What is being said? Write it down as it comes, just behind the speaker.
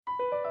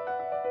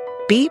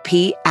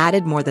BP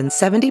added more than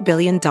 $70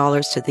 billion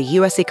to the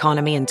U.S.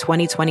 economy in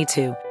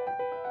 2022.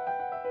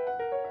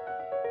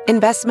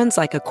 Investments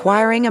like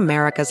acquiring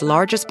America's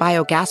largest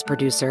biogas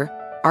producer,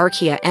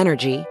 Archaea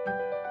Energy,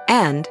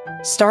 and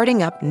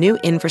starting up new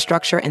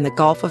infrastructure in the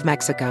Gulf of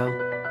Mexico.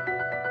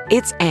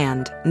 It's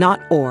and,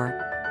 not or.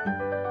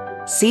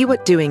 See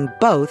what doing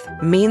both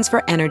means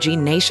for energy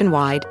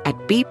nationwide at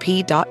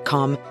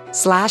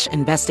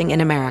bp.com/investing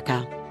in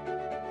America.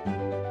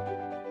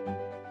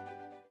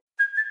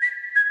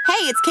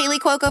 Hey, it's Kaylee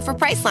Cuoco for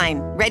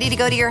Priceline. Ready to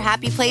go to your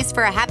happy place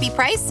for a happy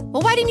price?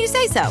 Well, why didn't you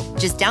say so?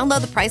 Just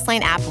download the Priceline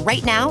app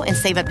right now and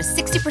save up to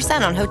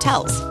 60% on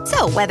hotels.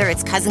 So whether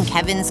it's Cousin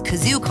Kevin's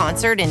Kazoo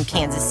Concert in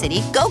Kansas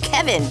City, go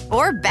Kevin,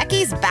 or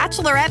Becky's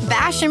Bachelorette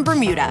Bash in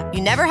Bermuda,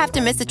 you never have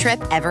to miss a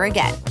trip ever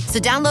again. So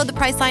download the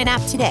Priceline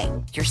app today.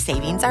 Your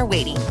savings are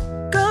waiting.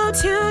 Go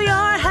to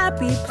your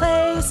happy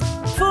place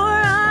for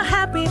a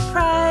happy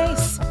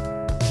price.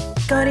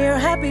 Go to your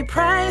happy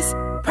price,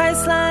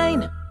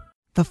 Priceline.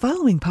 The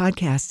following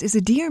podcast is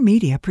a Dear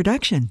Media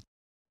production.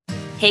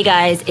 Hey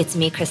guys, it's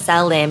me,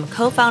 Chriselle Lim,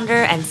 co-founder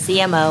and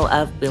CMO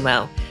of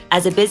Boomo.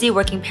 As a busy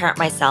working parent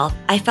myself,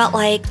 I felt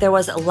like there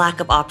was a lack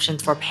of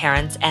options for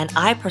parents and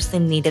I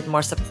personally needed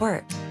more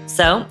support.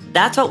 So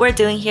that's what we're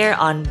doing here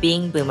on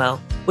Being Boomo.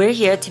 We're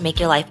here to make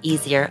your life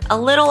easier, a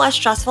little less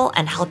stressful,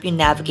 and help you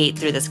navigate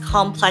through this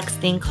complex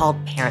thing called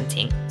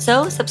parenting.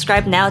 So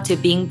subscribe now to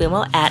Being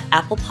Boomo at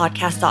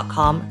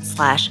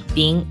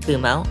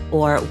applepodcast.com/beingboomo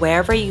or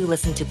wherever you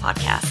listen to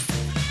podcasts.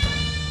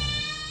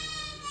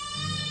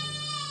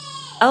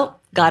 Oh,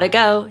 gotta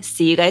go.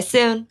 See you guys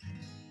soon.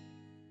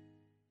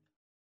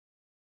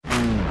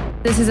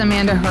 This is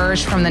Amanda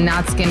Hirsch from the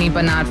Not Skinny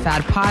But Not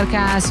Fat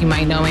podcast. You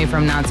might know me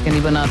from Not Skinny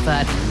But Not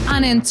Fat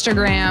on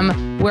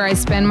Instagram, where I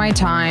spend my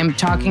time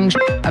talking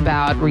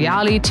about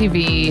reality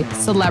TV,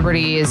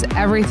 celebrities,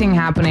 everything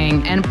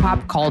happening in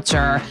pop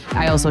culture.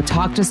 I also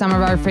talk to some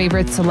of our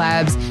favorite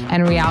celebs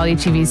and reality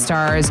TV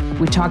stars.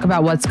 We talk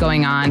about what's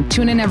going on.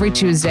 Tune in every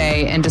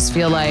Tuesday and just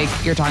feel like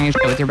you're talking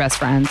with your best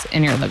friends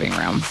in your living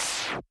room.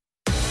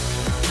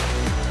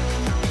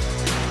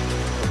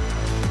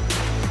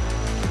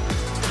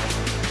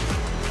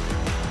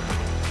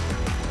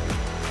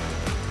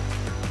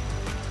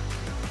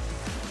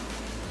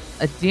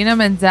 Idina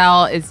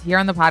Menzel is here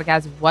on the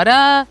podcast. What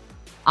a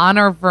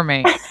honor for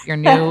me. Your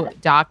new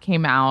doc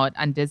came out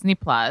on Disney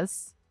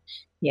Plus.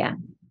 Yeah.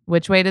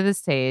 Which Way to the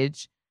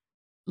Stage.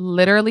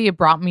 Literally, it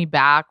brought me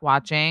back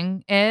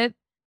watching it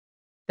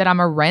that I'm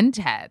a rent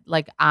head.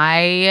 Like,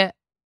 I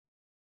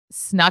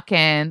snuck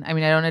in. I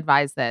mean, I don't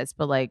advise this,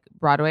 but like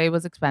Broadway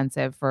was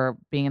expensive for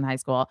being in high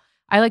school.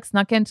 I like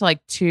snuck into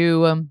like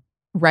 2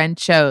 rent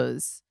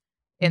shows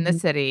in the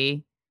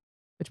city.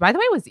 Which, by the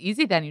way, was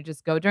easy then. You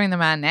just go during the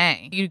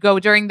matinee. You go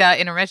during the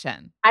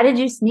intermission. How did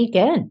you sneak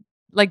in?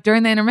 Like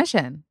during the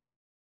intermission.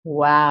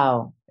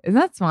 Wow. Isn't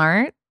that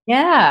smart?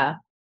 Yeah.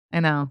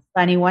 I know.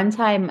 Funny, one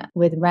time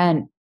with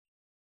Rent,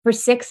 for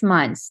 6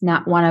 months,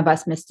 not one of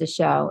us missed a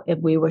show. If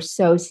we were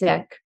so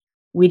sick,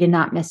 we did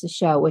not miss a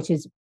show, which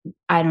is,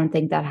 I don't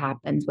think that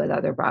happens with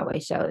other Broadway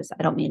shows.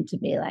 I don't mean to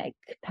be like,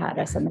 pat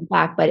us on the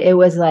back, but it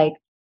was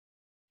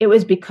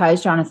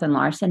because Jonathan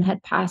Larson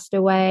had passed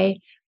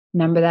away.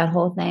 Remember that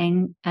whole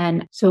thing?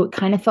 And so it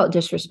kind of felt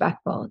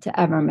disrespectful to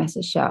ever miss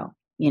a show,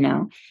 you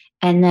know?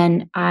 And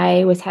then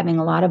I was having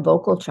a lot of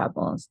vocal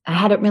troubles. I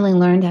hadn't really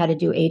learned how to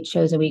do 8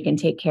 shows a week and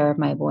take care of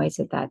my voice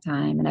at that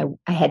time. And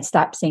I had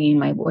stopped seeing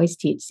my voice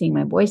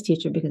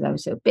teacher because I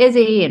was so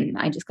busy and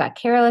I just got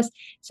careless.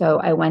 So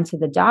I went to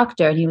the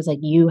doctor and he was like,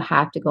 you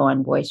have to go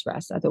on voice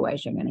rest.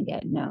 Otherwise you're going to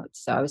get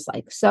notes. So I was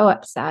like so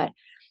upset.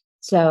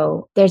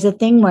 So there's a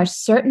thing where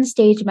certain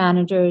stage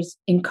managers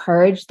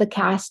encourage the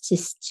cast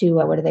to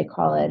what do they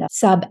call it?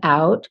 Sub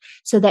out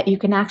so that you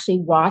can actually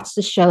watch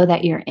the show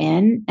that you're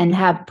in and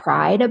have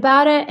pride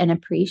about it and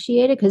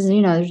appreciate it. Because, you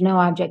know, there's no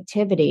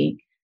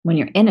objectivity when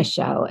you're in a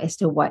show as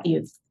to what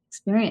you've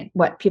experienced,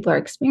 what people are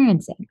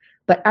experiencing.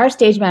 But our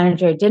stage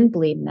manager didn't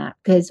believe in that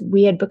because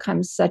we had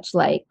become such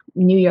like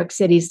New York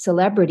City's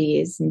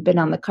celebrities and been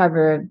on the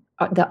cover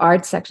of the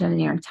arts section of the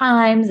New York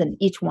Times. And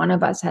each one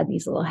of us had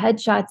these little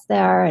headshots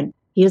there. And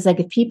he was like,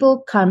 if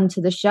people come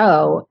to the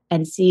show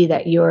and see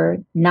that you're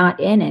not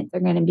in it,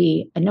 they're going to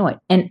be annoyed.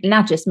 And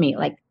not just me,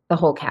 like the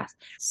whole cast.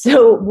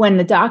 So when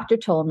the doctor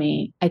told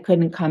me I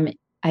couldn't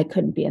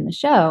be in the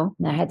show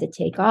and I had to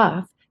take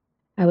off,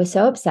 I was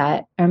so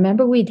upset. I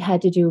remember we'd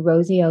had to do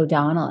Rosie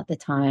O'Donnell at the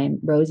time,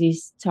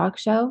 Rosie's talk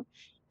show.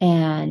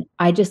 And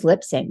I just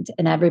lip synced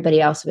and everybody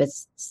else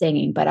was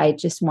singing, but I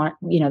just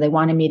they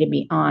wanted me to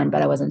be on,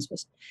 but I wasn't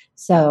supposed to.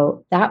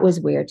 So that was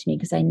weird to me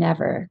because I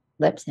never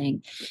lip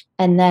sync.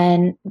 And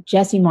then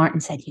Jesse Martin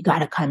said, you got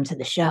to come to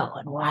the show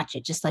and watch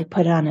it. Just like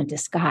put it on a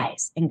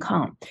disguise and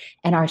come.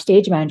 And our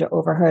stage manager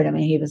overheard him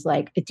and he was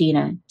like,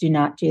 Idina, do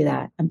not do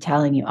that. I'm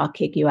telling you, I'll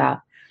kick you out.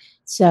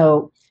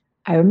 So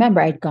I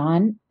remember I'd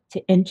gone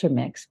to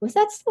Intermix. Was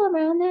that still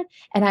around then?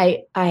 And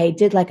I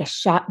did like a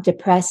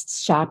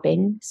depressed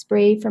shopping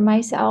spree for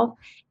myself.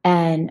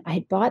 And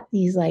I bought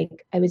these I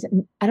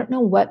don't know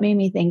what made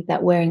me think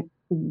that wearing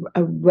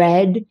a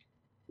red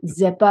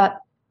zip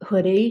up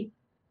hoodie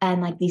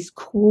and like these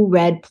cool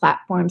red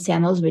platform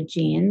sandals with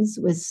jeans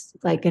was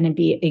like going to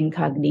be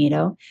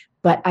incognito.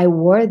 But I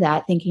wore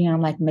that thinking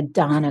I'm like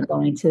Madonna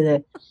going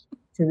to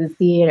the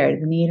theater,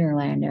 the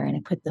Nederlander, and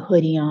I put the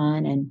hoodie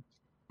on and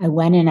I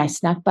went in, I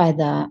snuck by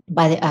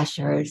the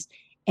ushers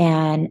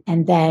and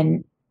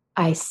then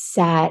I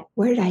sat,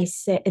 where did I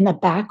sit? In the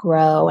back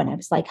row, and I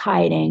was like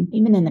hiding,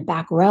 even in the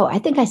back row. I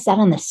think I sat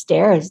on the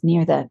stairs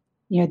near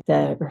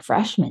the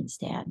refreshment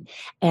stand.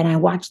 And I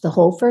watched the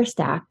whole first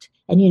act.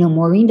 And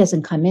Maureen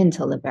doesn't come in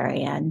till the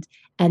very end.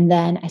 And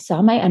then I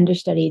saw my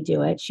understudy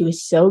do it. She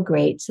was so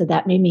great. So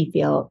that made me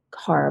feel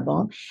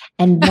horrible.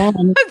 And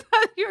then I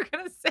thought you were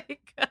gonna say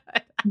good.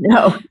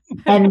 no.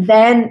 And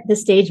then the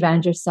stage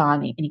manager saw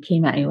me and he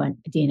came out and he went,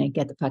 Idina,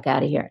 get the fuck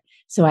out of here.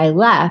 So I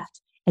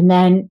left. And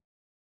then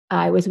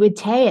I was with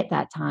Tay at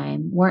that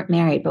time, weren't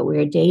married, but we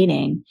were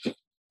dating.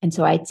 And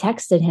so I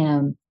texted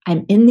him,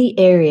 I'm in the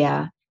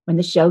area. When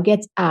the show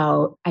gets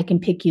out, I can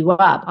pick you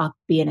up. I'll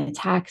be in a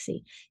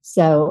taxi.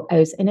 So I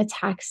was in a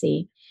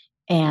taxi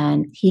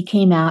and he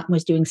came out and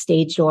was doing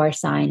stage door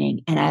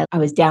signing. And I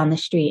was down the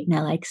street and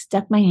I like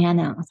stuck my hand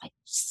out. I was like,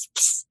 psst,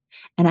 psst.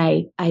 And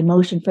I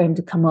motioned for him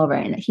to come over.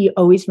 And he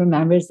always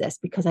remembers this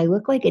because I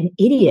look like an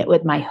idiot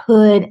with my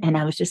hood. And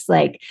I was just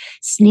like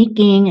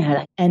sneaking.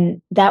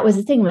 And that was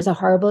the thing. It was a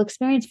horrible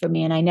experience for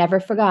me. And I never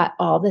forgot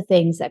all the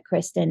things that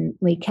Kristen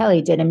Lee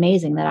Kelly did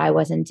amazing that I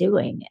wasn't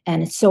doing.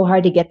 And it's so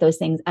hard to get those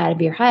things out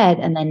of your head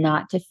and then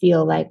not to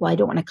feel like, well, I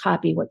don't want to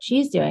copy what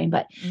she's doing.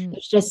 But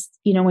it's just,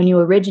 when you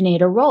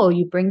originate a role,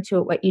 you bring to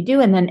it what you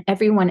do. And then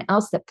everyone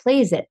else that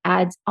plays it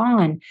adds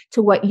on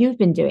to what you've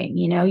been doing.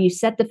 You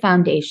set the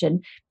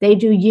foundation. They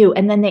do you,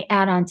 and then they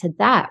add on to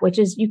that, which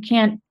is you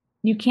can't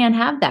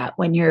have that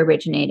when you're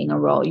originating a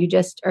role. You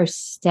just are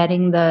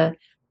setting the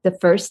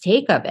first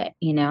take of it,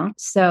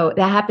 So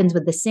that happens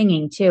with the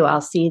singing too.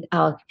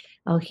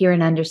 I'll hear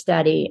an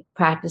understudy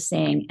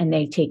practicing and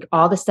they take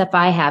all the stuff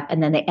I have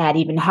and then they add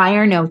even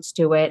higher notes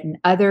to it and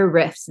other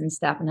riffs and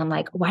stuff. And I'm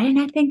like, why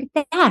didn't I think of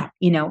that?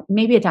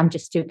 Maybe I'm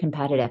just too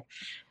competitive.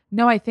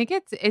 No, I think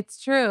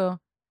it's true.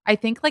 I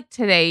think like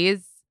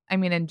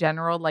in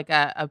general, like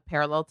a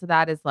parallel to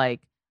that is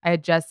like, I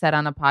had just said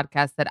on a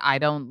podcast that I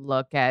don't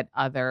look at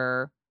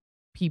other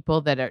people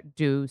that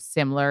do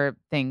similar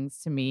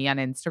things to me on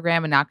Instagram,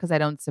 and not because I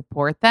don't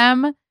support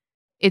them.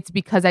 It's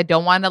because I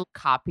don't want to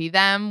copy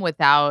them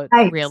without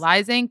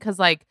realizing. Because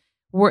like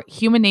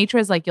human nature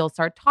is like you'll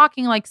start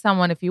talking like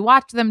someone if you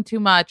watch them too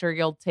much, or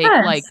you'll take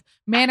like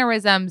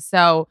mannerisms.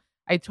 So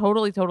I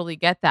totally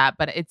get that.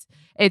 But it's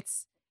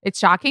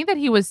shocking that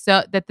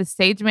that the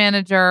stage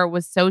manager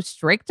was so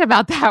strict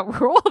about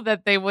that rule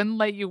that they wouldn't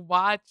let you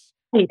watch.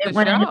 They didn't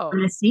want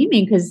to see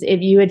me because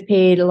if you had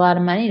paid a lot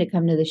of money to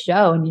come to the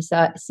show and you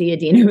see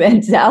Idina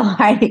Menzel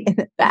hiding in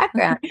the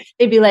background,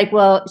 they'd be like,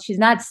 well, she's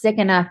not sick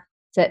enough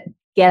to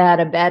get out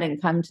of bed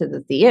and come to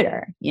the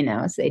theater,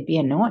 so they'd be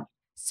annoyed.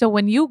 So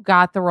when you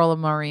got the role of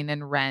Maureen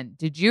in Rent,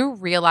 did you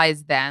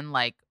realize then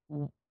like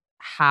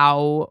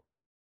how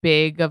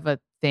big of a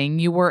thing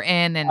you were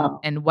in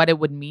and what it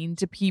would mean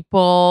to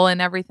people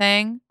and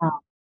everything?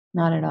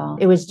 Not at all.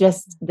 It was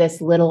just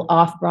this little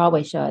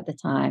off-Broadway show at the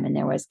time, and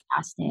there was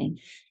casting.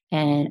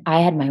 And I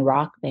had my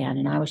rock band,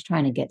 and I was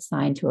trying to get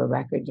signed to a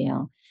record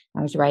deal.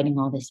 I was writing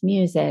all this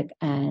music,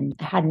 and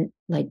I hadn't,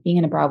 like, being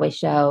in a Broadway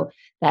show,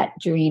 that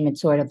dream had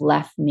sort of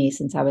left me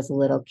since I was a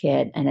little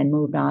kid, and then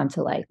moved on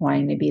to, like,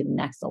 wanting to be the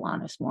next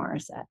Alanis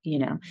Morissette,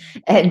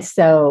 And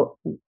so,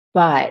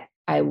 but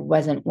I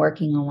wasn't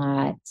working a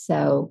lot.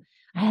 So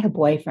I had a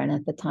boyfriend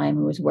at the time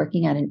who was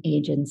working at an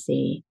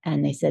agency,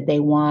 and they said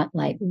they want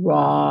like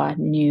raw,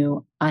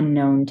 new,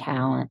 unknown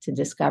talent to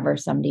discover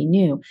somebody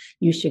new.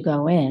 You should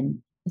go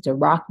in. It's a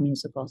rock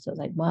musical. So I was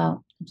like,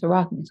 well, it's a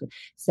rock musical.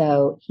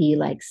 So he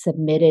like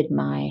submitted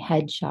my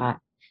headshot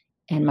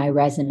and my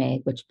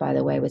resume, which by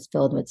the way was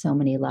filled with so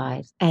many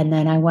lies. And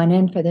then I went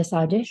in for this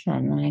audition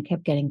and I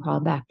kept getting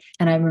called back.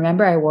 And I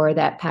remember I wore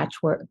that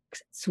patchwork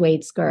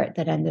suede skirt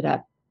that ended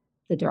up,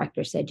 the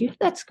director said, do you have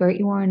that skirt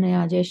you wore in the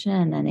audition?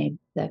 And then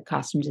the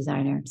costume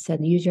designer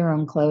said, use your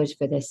own clothes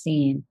for this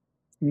scene.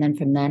 And then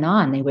from then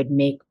on, they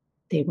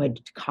would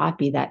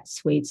copy that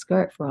suede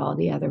skirt for all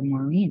the other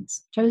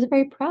Maureens, which I was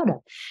very proud of.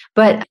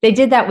 But they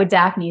did that with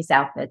Daphne's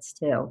outfits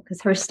too,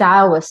 because her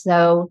style was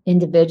so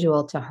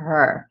individual to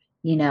her,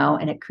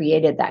 and it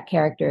created that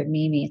character of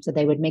Mimi. So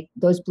they would make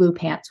those blue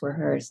pants were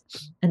hers.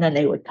 And then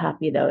they would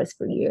copy those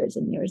for years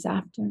and years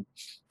after.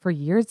 For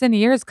years and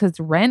years, because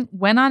Rent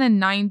went on in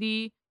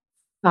 95.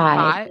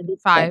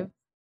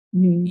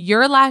 Mm-hmm.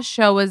 Your last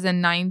show was in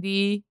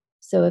 90.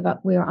 So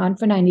we were on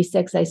for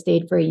 96. I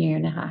stayed for a year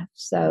and a half.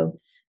 So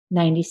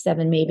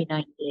 97, maybe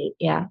 98.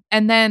 Yeah.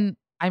 And then,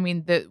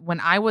 when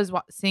I was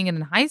seeing it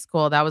in high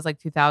school, that was like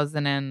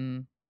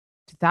 2000s.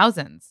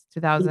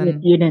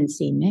 You didn't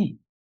see me.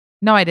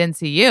 No, I didn't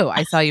see you.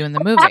 I saw you in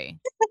the movie.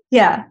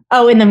 Yeah.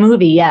 Oh, in the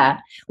movie. Yeah.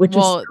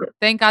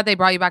 Thank God they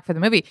brought you back for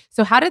the movie.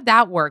 So how did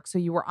that work? So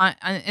you were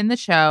in the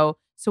show.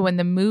 So when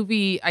the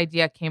movie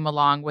idea came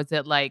along, was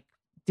it like,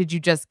 did you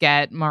just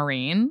get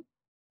Maureen?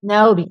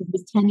 No, because it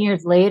was 10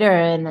 years later,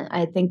 and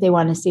I think they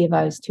wanted to see if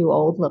I was too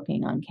old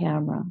looking on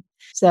camera.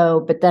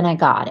 So, but then I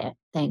got it,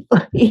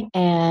 thankfully.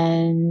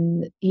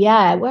 And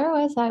yeah, where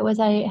was I?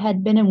 I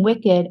had been in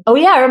Wicked. Oh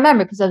yeah, I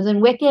remember because I was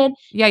in Wicked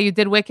Yeah, you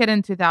did Wicked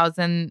in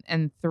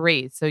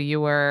 2003. So you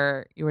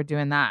were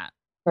doing that.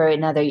 for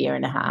another year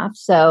and a half.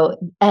 So,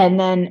 and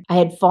then I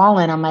had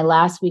fallen on my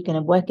last weekend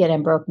of Wicked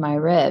and broke my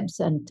ribs,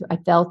 and I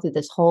fell through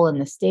this hole in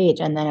the stage.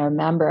 And then I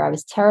remember I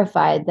was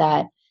terrified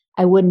that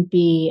I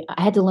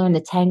had to learn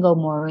the tango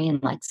Maureen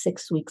like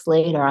 6 weeks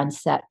later on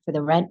set for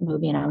the Rent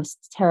movie. And I was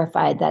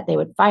terrified that they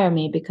would fire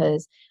me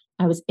because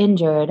I was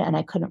injured and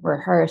I couldn't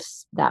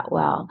rehearse that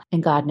well.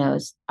 And God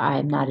knows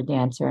I'm not a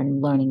dancer,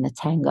 and learning the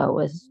tango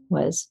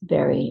was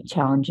very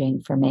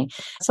challenging for me.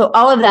 So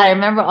all of that, I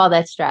remember all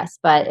that stress,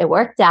 but it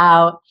worked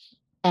out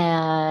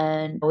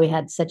and we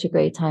had such a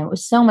great time. It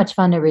was so much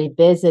fun to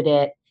revisit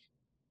it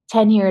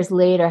 10 years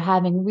later,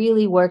 having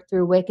really worked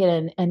through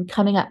Wicked and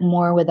coming up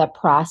more with a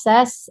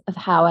process of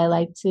how I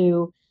like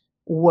to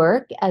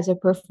work as a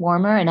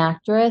performer and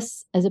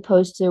actress, as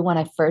opposed to when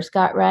I first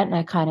got Rent and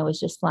I kind of was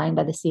just flying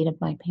by the seat of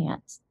my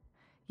pants.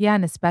 Yeah,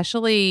 and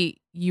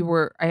especially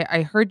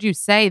I heard you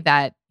say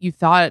that you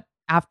thought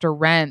after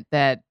Rent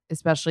that,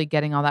 especially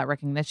getting all that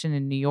recognition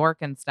in New York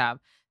and stuff,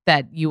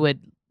 that you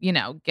would,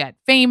 get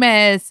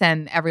famous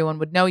and everyone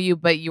would know you.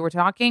 But you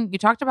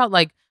talked about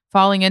like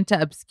falling into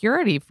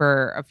obscurity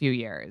for a few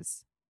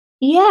years.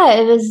 Yeah,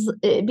 it was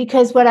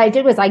because what I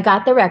did was I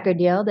got the record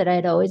deal that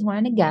I'd always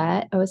wanted to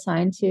get. I was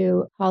signed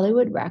to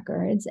Hollywood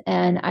Records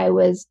and I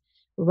was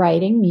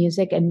writing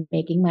music and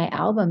making my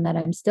album that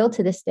I'm still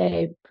to this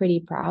day pretty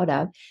proud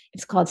of.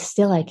 It's called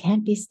Still I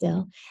Can't Be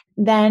Still.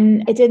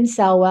 Then it didn't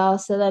sell well.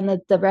 So then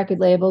the record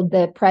label,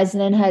 the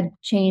president had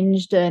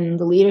changed and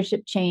the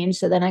leadership changed.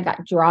 So then I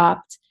got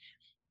dropped.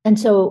 And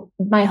so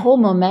my whole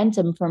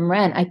momentum from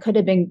Rent, I could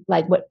have been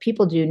like what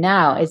people do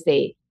now is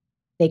they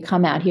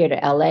come out here to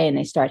LA and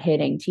they start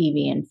hitting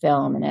TV and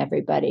film and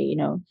everybody,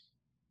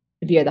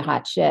 if you're the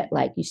hot shit,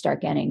 like you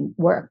start getting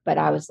work. But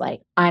I was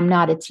like, I'm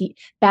not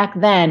back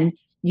then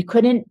you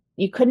couldn't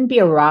be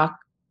a rock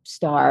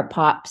star,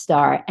 pop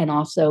star, and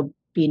also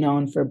be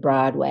known for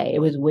Broadway. It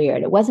was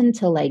weird. It wasn't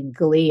until like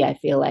Glee, I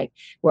feel like,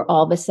 where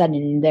all of a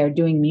sudden they're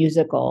doing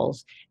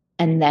musicals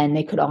and then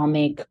they could all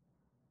make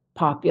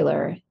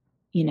popular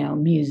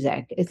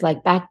music. It's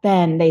like back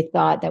then they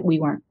thought that we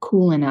weren't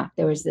cool enough.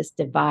 There was this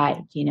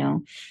divide,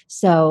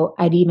 So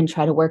I'd even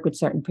try to work with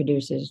certain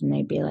producers and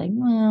they'd be like,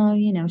 well,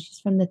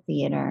 she's from the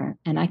theater.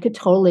 And I could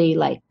totally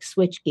like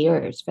switch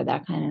gears for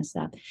that kind of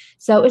stuff.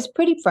 So it was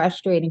pretty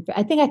frustrating.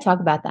 I think I talk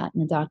about that in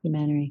the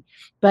documentary.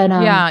 But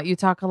yeah, you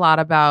talk a lot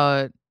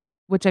about,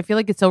 which I feel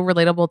like it's so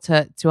relatable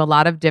to a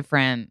lot of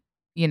different,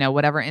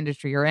 whatever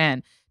industry you're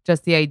in,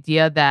 just the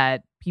idea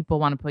that people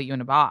want to put you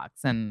in a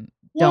box and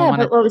don't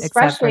want to. But what was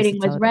frustrating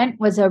was Rent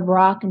was a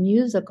rock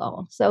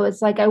musical. So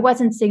it's like I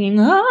wasn't singing,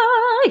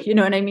 you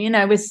know what I mean?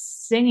 I was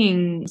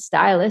singing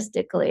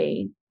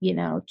stylistically,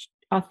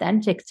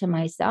 authentic to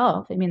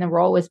myself. I mean, the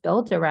role was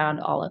built around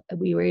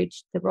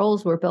the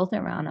roles were built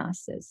around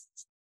us as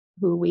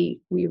who we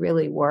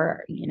really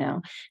were,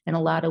 in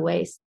a lot of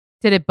ways.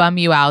 Did it bum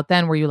you out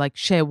then? Were you like,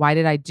 shit, why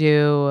did I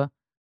do?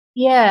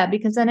 Yeah,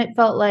 because then it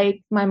felt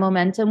like my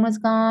momentum was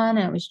gone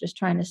and I was just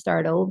trying to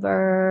start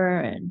over.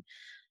 And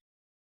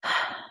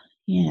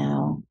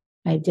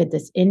I did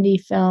this indie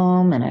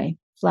film and I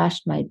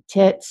flashed my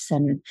tits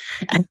and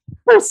it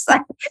was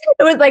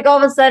like all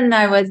of a sudden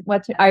I was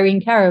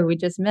Irene Cara we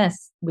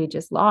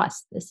just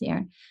lost this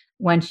year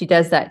when she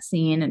does that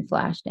scene in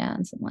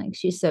Flashdance. And like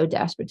she's so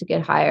desperate to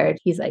get hired.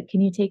 He's like,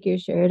 can you take your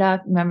shirt off?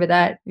 Remember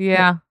that?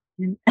 Yeah.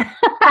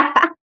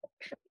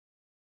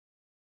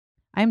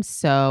 I'm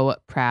so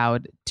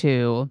proud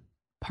to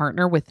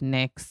partner with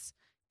Knix,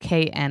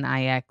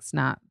 KNIX,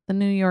 not the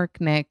New York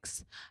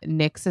Knicks.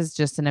 Knix is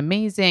just an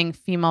amazing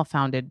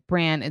female-founded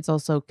brand. It's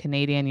also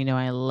Canadian.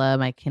 I love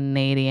my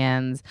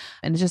Canadians.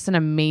 And it's just an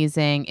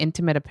amazing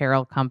intimate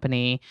apparel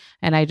company.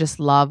 And I just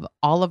love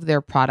all of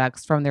their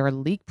products, from their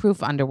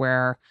leak-proof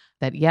underwear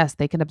that, yes,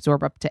 they can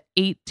absorb up to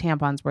 8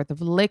 tampons worth of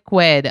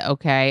liquid.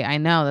 Okay, I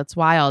know, that's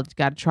wild. You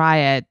got to try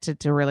it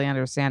to really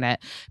understand it.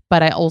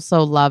 But I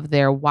also love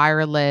their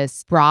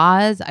wireless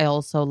bras. I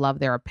also love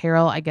their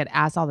apparel. I get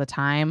asked all the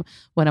time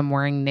when I'm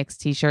wearing Knix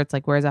t-shirts,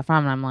 like, where's that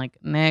from? And I'm like,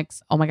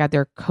 Knix. Oh my God,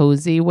 they're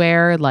cozy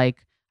wear.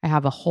 Like, I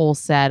have a whole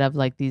set of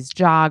like these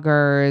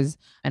joggers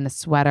and a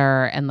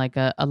sweater and like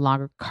a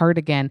longer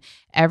cardigan.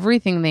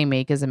 Everything they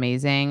make is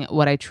amazing.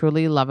 What I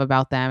truly love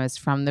about them is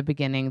from the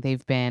beginning,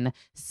 they've been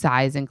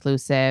size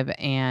inclusive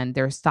and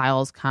their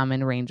styles come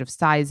in range of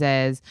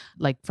sizes,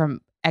 like from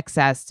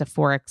XS to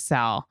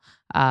 4XL,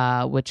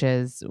 which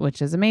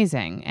is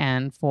amazing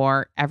and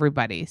for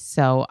everybody.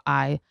 So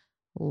I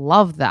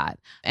love that.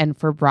 And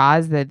for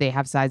bras, that they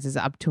have sizes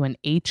up to an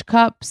H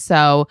cup.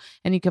 So,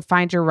 and you can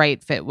find your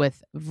right fit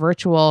with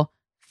virtual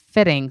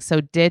fitting.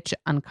 So ditch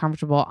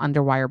uncomfortable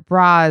underwire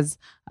bras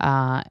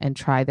and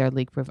try their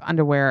leak-proof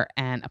underwear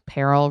and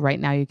apparel. Right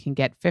now, you can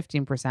get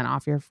 15%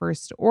 off your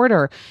first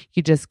order.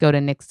 You just go to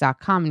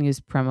Knix.com and use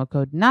promo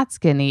code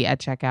NOTSKINNY at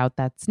checkout.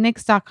 That's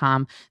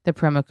Knix.com. The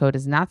promo code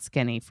is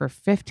NOTSKINNY for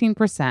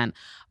 15%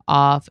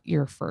 off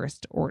your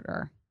first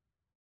order.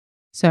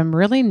 So I'm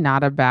really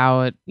not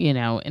about,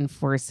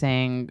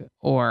 enforcing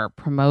or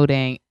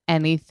promoting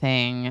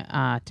anything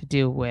to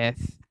do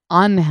with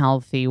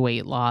unhealthy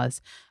weight loss.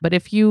 But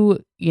if you,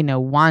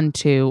 want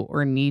to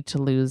or need to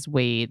lose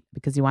weight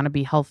because you want to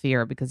be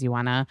healthier, because you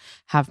want to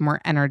have more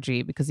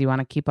energy, because you want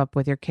to keep up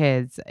with your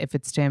kids, if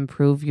it's to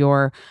improve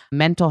your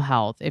mental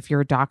health, if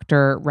your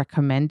doctor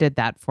recommended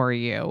that for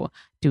you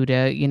due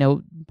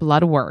to,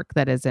 blood work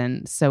that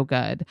isn't so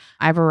good,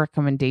 I have a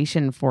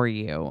recommendation for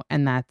you,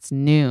 and that's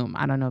Noom.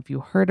 I don't know if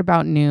you heard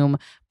about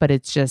Noom, but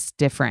it's just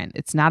different.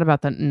 It's not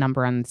about the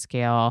number on the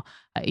scale.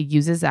 It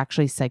uses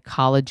actually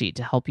psychology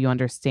to help you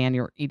understand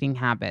your eating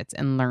habits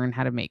and learn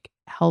how to make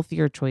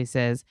healthier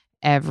choices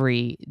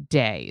every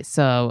day.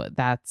 So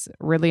that's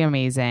really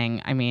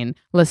amazing. I mean,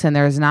 listen,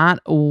 there's not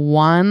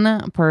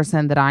one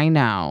person that I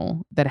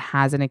know that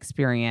hasn't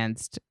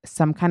experienced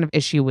some kind of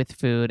issue with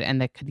food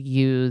and that could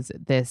use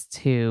this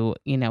to,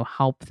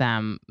 help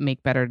them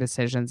make better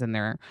decisions in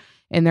their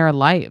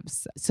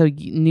lives. So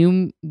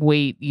New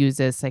Weight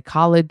uses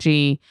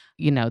psychology.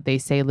 They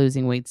say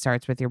losing weight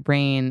starts with your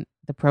brain.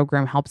 The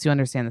program helps you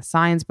understand the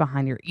science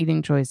behind your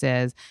eating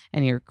choices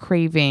and your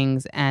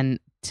cravings. And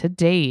to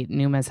date,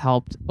 Noom has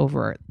helped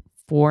over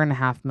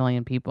 4.5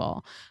 million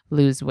people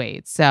lose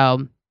weight.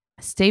 So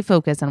stay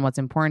focused on what's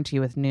important to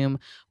you with Noom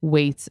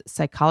Weight's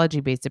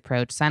psychology-based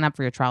approach. Sign up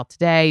for your trial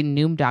today,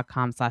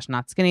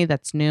 noom.com/notskinny.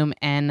 That's Noom,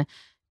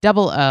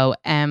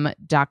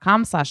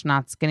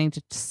 NOOM.com/notskinny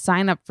to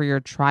sign up for your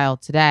trial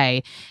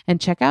today. And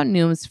check out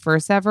Noom's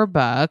first ever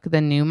book, The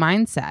New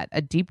Mindset,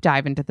 a deep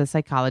dive into the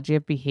psychology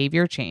of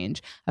behavior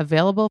change,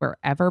 available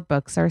wherever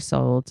books are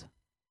sold.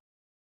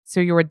 So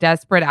you were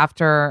desperate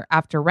after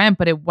Rent,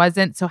 but it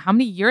wasn't. So how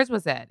many years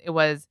was it? It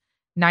was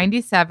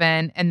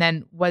 97, and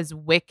then was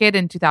Wicked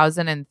in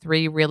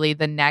 2003 really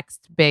the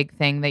next big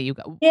thing that you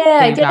got? Yeah,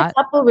 I did a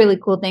couple really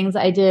cool things.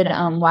 I did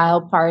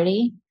Wild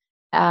Party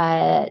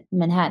at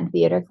Manhattan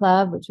Theater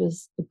Club, which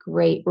was a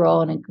great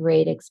role and a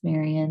great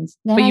experience.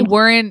 Then but you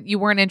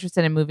weren't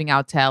interested in moving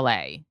out to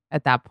LA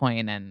at that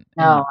point, and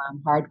no, I'm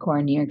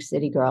hardcore New York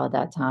City girl at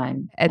that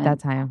time.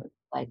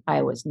 Like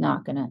I was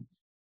not gonna,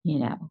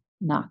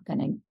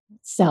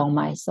 sell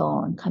my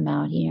soul and come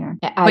out here.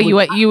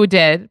 You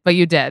did.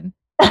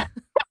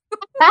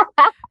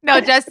 No,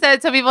 just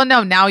so people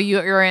know, now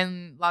you're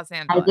in Los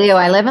Angeles. I do.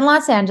 I live in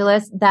Los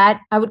Angeles. That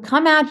I would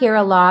come out here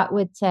a lot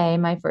with Tay,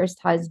 my first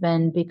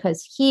husband,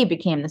 because he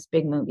became this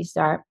big movie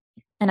star.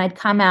 And I'd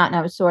come out and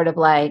I was sort of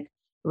like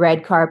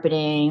red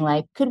carpeting,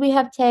 like, could we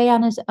have Tay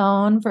on his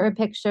own for a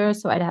picture?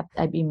 So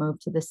I'd be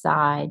moved to the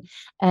side,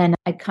 and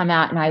I'd come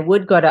out and I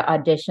would go to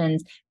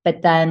auditions,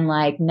 but then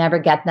like never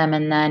get them,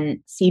 and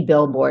then see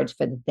billboards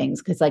for the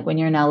things. Cause like when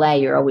you're in LA,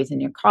 you're always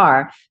in your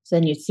car. So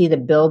then you see the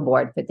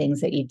billboard for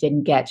things that you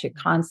didn't get. You're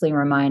constantly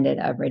reminded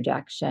of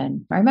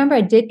rejection. I remember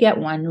I did get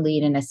one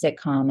lead in a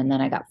sitcom, and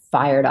then I got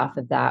fired off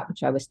of that,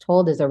 which I was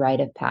told is a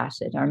rite of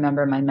passage. I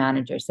remember my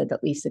manager said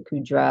that Lisa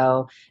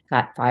Kudrow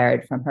got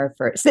fired from her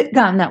first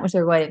sitcom. That was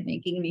her way of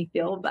making me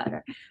feel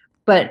better.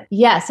 But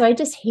yeah, so I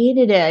just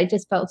hated it. I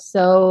just felt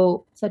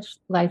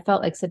I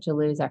felt like such a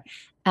loser.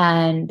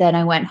 And then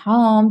I went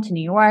home to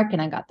New York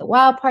and I got the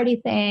Wild Party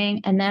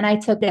thing. And then I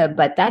took it,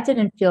 but that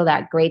didn't feel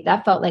that great.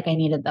 That felt like I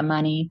needed the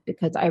money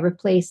because I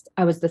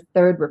was the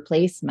third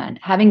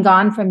replacement. Having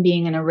gone from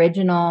being an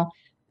original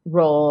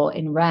role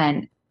in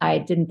Rent, I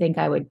didn't think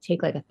I would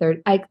take like a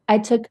third. I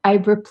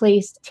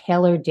replaced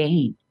Taylor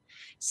Dane.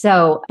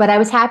 So, but I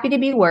was happy to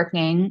be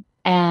working.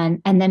 And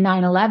then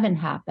 9/11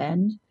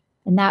 happened.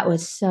 And that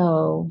was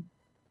so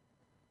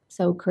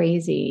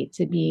crazy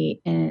to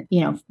be in,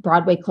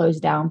 Broadway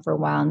closed down for a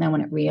while. And then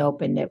when it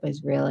reopened, it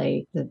was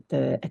really,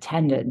 the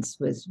attendance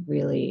was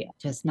really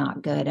just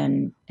not good.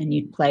 And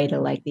you'd play to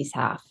like these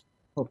half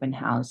open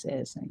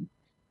houses and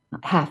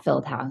half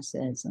filled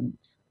houses and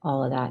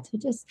all of that.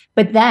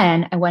 But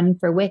then I went in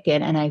for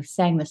Wicked and I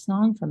sang the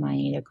song from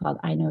Aida called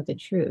I Know the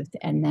Truth.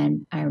 And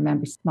then I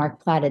remember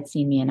Mark Platt had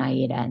seen me in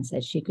Aida and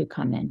said she could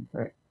come in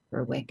for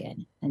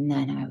Wicked. And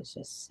then I was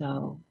just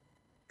so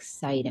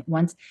excited.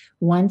 Once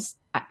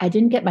I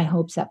didn't get my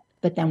hopes up,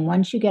 but then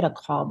once you get a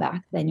call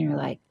back, then you're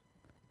like,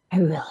 I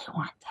really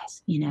want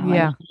this,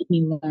 Yeah.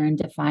 You learn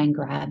Defying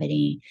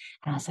Gravity.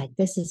 And I was like,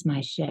 this is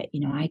my shit.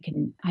 I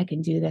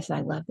can do this.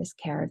 I love this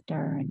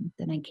character. And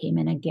then I came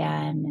in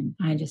again and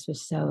I just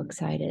was so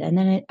excited. And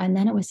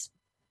then it was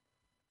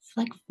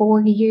like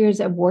 4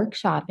 years of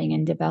workshopping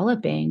and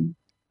developing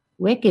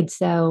Wicked.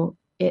 So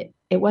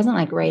it wasn't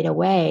like right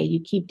away. You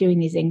keep doing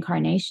these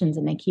incarnations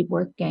and they keep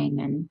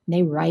working and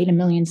they write a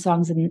million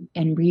songs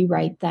and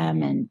rewrite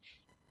them and,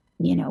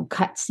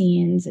 cut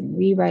scenes and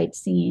rewrite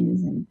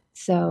scenes. And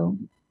so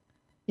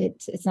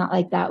it's not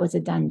like that was a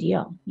done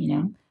deal, you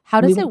know? How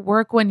does We- it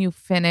work when you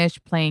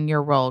finish playing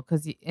your role?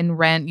 Because in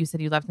Rent, you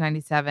said you left in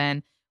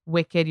 97.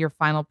 Wicked, your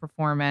final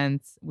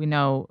performance. We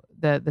know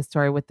the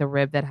story with the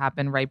rib that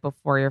happened right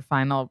before your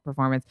final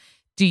performance.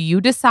 Do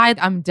you decide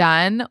I'm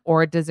done,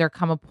 or does there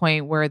come a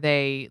point where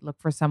they look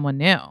for someone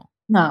new?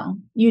 No,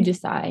 you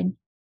decide.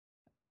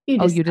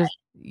 Oh, you just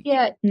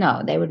Yeah,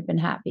 no, they would have been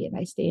happy if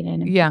I stayed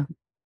in. yeah.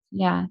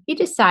 Yeah. You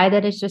decide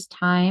that it's just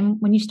time.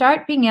 When you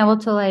start being able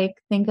to like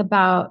think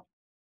about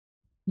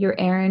your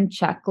errand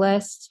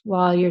checklist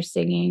while you're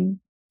singing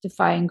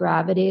Defying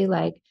Gravity,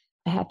 like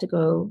I have to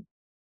go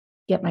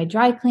get my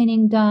dry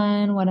cleaning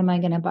done. What am I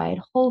going to buy at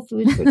Whole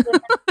Foods for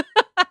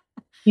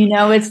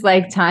dinner? It's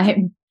like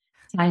time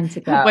to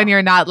go. When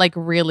you're not like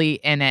really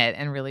in it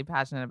and really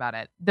passionate about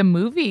it. The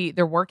movie,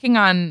 they're working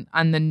on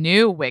the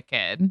new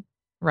Wicked,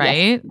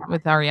 right? Yes.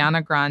 With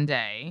Ariana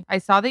Grande. I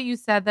saw that you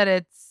said that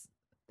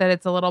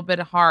it's a little bit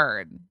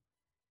hard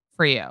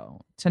for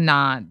you to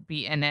not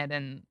be in it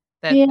and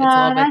that it's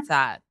a little bit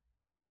sad.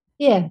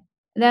 Yeah.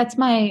 That's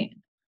my,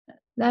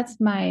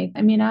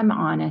 I mean, I'm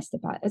honest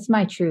about it. It's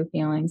my true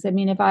feelings. I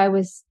mean, if I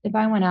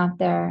went out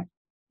there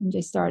and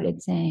just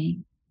started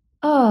saying,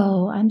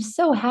 oh, I'm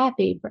so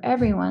happy for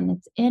everyone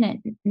that's in it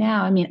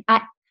now. I mean,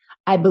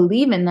 I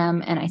believe in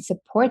them and I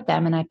support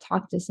them. And I've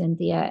talked to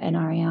Cynthia and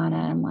Ariana and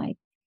I'm like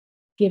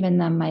giving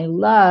them my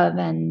love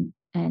and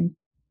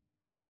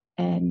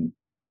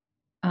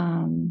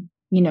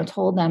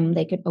told them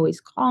they could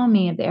always call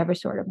me if they ever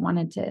sort of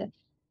wanted to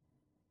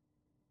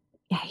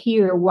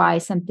hear why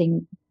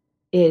something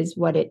is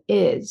what it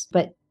is.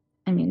 But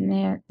I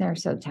mean, they're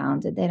so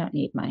talented. They don't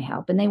need my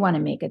help and they want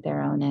to make it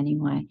their own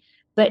anyway.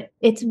 But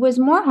it was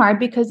more hard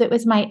because it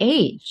was my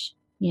age,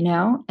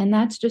 and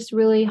that's just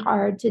really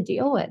hard to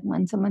deal with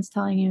when someone's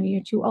telling you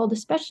you're too old,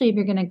 especially if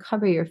you're going to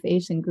cover your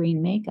face in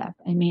green makeup.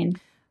 I mean,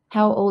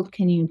 how old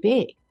can you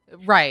be?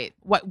 Right.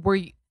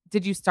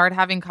 Did you start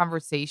having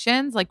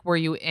conversations? Like, were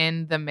you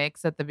in the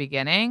mix at the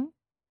beginning?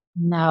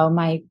 No,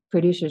 my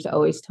producers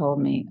always told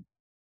me,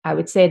 I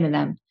would say to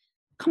them,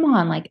 come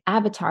on, like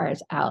Avatar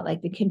is out,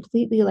 like they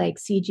completely like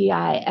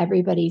CGI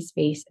everybody's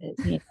faces,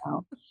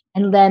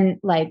 And then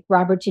like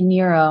Robert De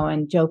Niro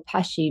and Joe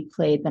Pesci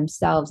played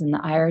themselves in The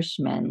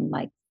Irishman,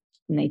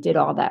 and they did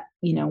all that,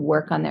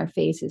 work on their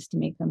faces to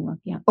make them look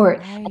young. Or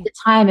Right. at the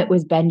time it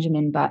was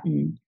Benjamin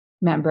Button,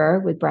 remember,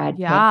 with Brad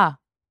Pitt. Yeah.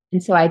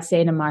 And so I'd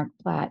say to Mark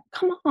Platt,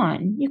 come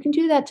on, you can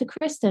do that to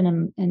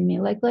Kristen and me.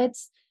 Like,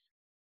 let's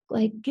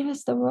give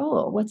us the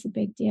role. What's the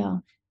big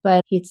deal?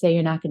 But he'd say,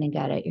 you're not going to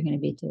get it. You're going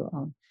to be too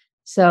old.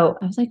 So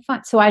I was like,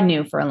 fine. So I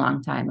knew for a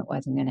long time it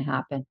wasn't going to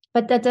happen.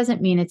 But that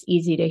doesn't mean it's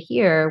easy to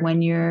hear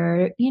when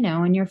you're,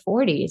 in your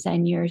 40s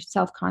and you're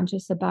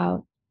self-conscious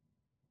about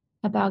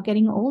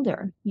getting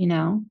older.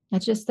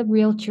 That's just the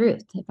real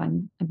truth. If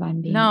I'm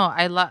being No,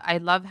 I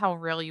love how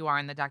real you are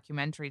in the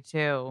documentary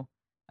too,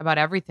 about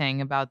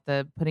everything, about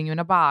the putting you in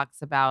a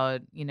box,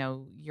 about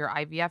your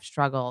IVF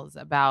struggles,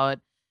 about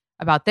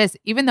this.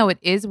 Even though it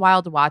is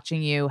wild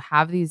watching you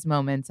have these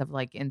moments of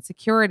like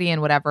insecurity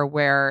and whatever,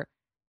 where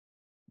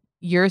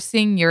you're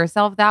seeing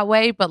yourself that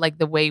way, but like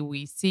the way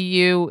we see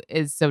you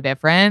is so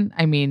different.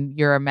 I mean,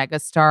 you're a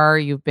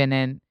megastar. You've been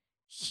in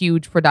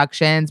huge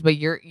productions, but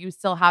you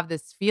still have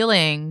this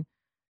feeling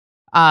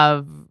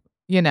of,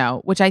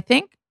 which I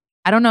think,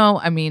 I don't know.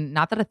 I mean,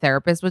 not that a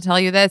therapist would tell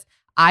you this.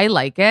 I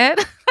like it.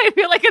 I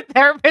feel like a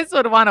therapist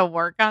would want to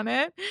work on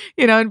it,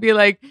 and be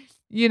like,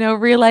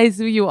 realize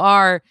who you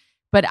are.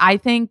 But I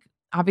think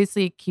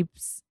obviously it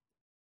keeps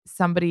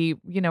somebody,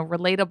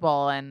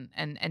 relatable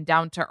and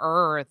down to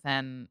earth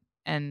and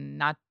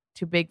not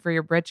too big for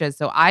your britches.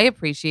 So I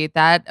appreciate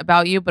that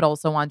about you, but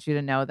also want you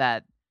to know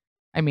that,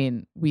 I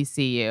mean, we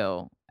see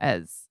you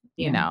as,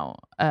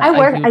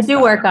 I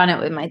do work on it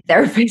with my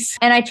therapist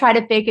and I try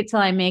to fake it till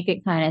I make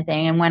it kind of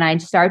thing. And when I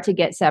start to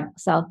get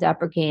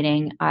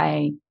self-deprecating,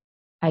 I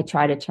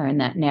try to turn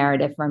that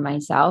narrative for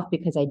myself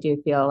because I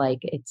do feel like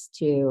it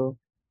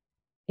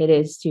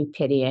is too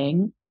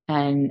pitying.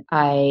 And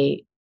I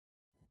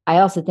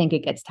also think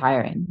it gets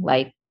tiring.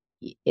 Like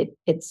it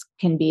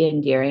can be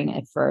endearing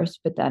at first,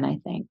 but then I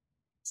think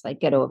it's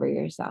like, get over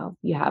yourself.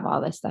 You have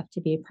all this stuff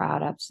to be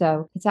proud of.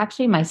 So it's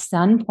actually my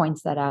son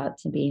points that out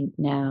to me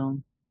now.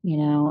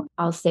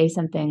 I'll say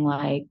something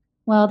like,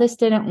 well, this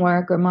didn't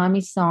work, or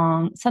mommy's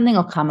song, something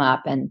will come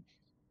up and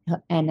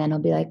then he'll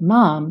be like,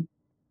 Mom,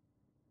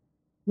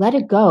 Let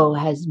It Go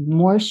has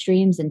more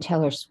streams than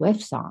Taylor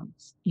Swift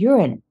songs. You're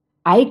an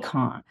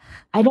icon.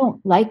 I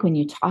don't like when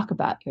you talk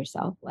about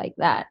yourself like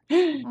that.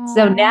 Aww.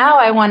 So now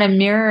I want to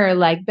mirror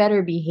like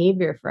better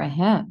behavior for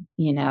him,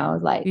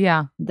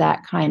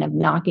 that kind of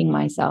knocking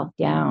myself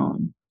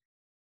down.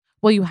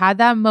 Well, you had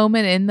that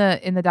moment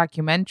in the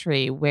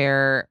documentary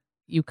where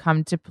you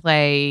come to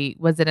play,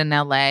 was it in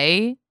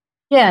LA?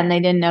 Yeah, and they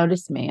didn't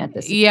notice me at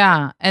this.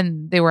 Yeah,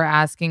 and they were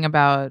asking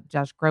about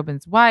Josh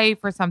Groban's wife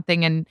or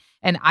something, and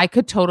I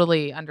could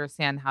totally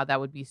understand how that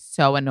would be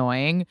so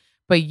annoying.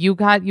 But you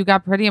got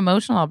pretty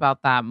emotional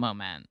about that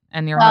moment,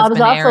 and your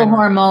husband. I was also Aaron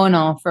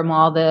hormonal from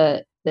all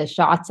the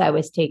shots I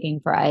was taking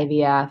for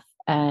IVF,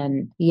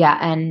 And yeah,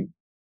 and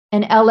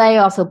LA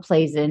also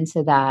plays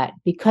into that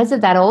because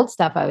of that old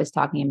stuff I was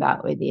talking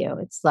about with you.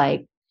 It's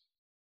like,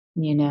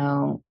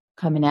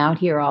 coming out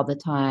here all the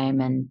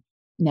time and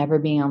never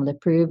being able to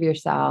prove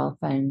yourself.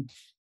 And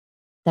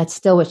that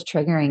still was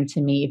triggering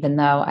to me, even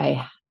though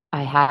I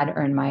had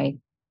earned my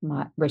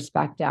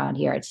respect out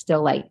here. It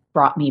still like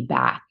brought me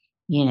back,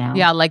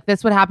 Yeah, like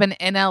this would happen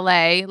in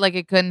LA, like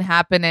it couldn't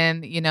happen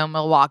in,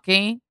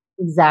 Milwaukee.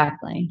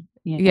 Exactly.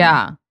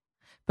 Yeah.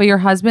 But your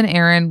husband,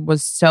 Aaron,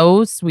 was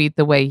so sweet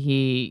the way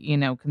he,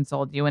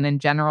 consoled you. And in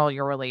general,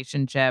 your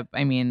relationship,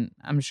 I mean,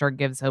 I'm sure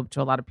gives hope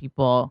to a lot of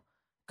people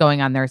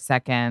going on their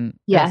second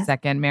Yes.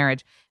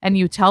 marriage. And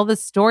you tell the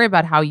story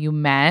about how you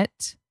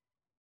met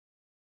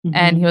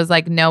and he Mhm. was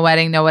like, no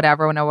wedding, no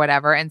whatever, no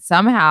whatever. And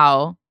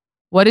somehow,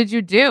 what did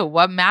you do?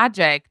 What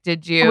magic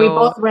did We you?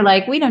 both were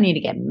like, we don't need to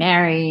get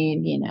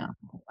married.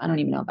 I don't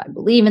even know if I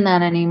believe in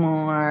that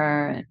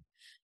anymore.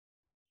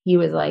 He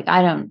was like,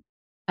 I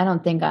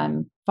don't think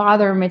I'm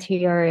father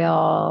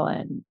material.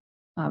 And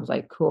I was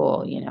like,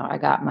 cool, I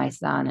got my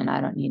son and I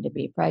don't need to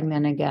be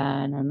pregnant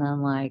again. And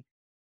then like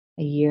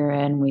a year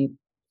in, we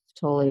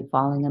totally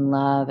falling in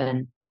love.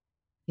 And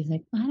he's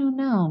like, I don't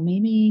know,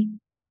 maybe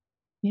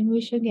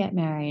we should get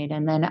married.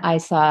 And then I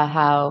saw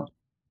how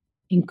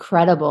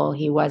incredible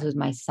he was with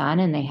my son,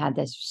 and they had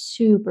this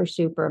super,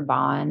 super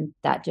bond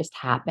that just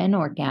happened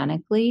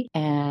organically.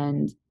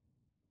 And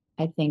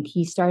I think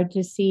he started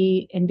to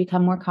see and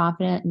become more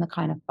confident in the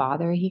kind of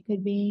father he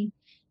could be.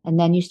 And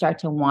then you start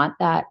to want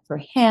that for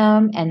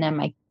him. And then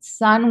my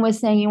son was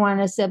saying he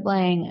wanted a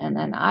sibling. And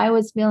then I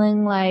was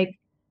feeling like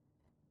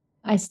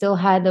I still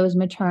had those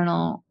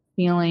maternal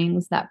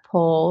feelings, that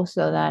pull.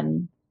 So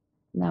then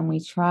we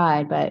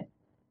tried, but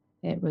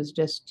it was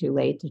just too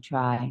late to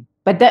try.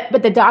 But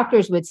the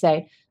doctors would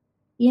say,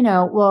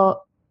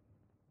 well,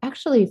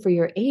 actually for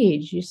your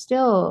age, you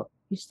still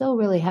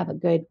really have a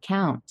good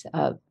count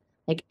of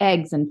like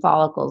eggs and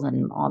follicles,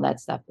 and all that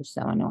stuff is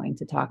so annoying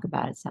to talk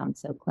about. It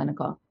sounds so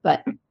clinical.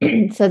 But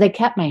so they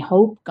kept my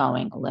hope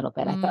going a little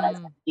bit. I thought I was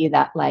going to be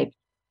that like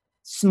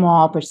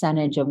small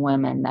percentage of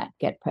women that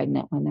get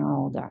pregnant when they're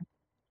older.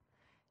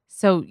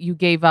 So you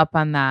gave up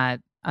on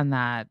that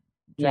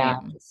Yeah.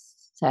 dream.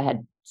 So I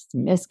had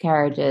some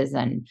miscarriages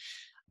and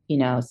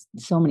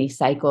so many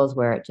cycles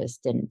where it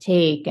just didn't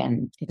take,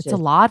 and It's a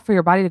lot for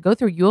your body to go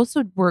through. You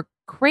also were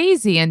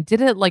crazy and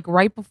did it like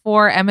right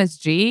before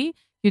MSG.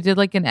 You did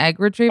like an egg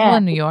retrieval yeah,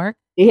 in New York.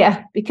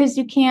 yeah, because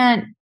you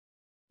can't,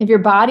 if your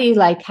body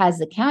like has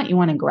the count, you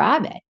want to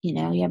grab it.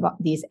 You have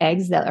these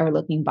eggs that are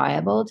looking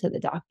viable to the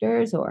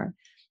doctors, or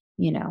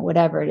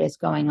whatever it is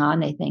going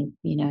on. They think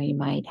you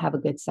might have a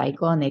good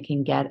cycle, and they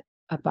can get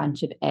a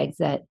bunch of eggs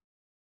that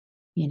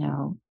you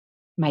know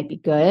might be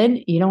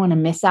good. You don't want to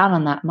miss out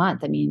on that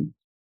month. I mean,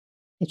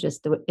 it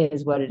just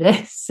is what it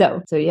is.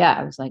 So yeah,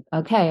 I was like,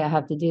 okay, I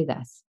have to do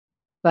this.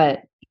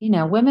 But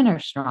women are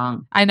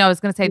strong. I know. I was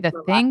going to say the Super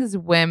lucky. things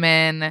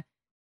women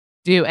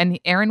do. And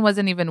Aaron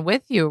wasn't even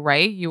with you,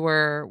 right?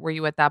 Were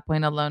you at that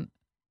point alone?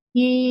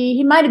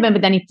 He might have been,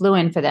 but then he flew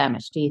in for the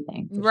MSG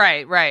thing.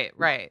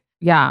 Right.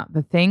 Yeah.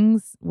 The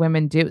things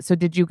women do. So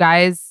did you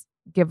guys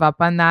give up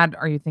on that?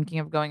 Are you thinking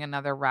of going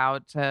another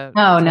route to?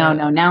 No.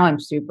 Now I'm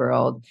super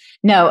old.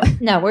 No,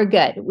 we're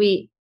good.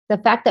 The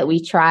fact that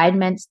we tried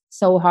meant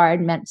so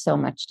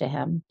much to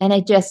him. And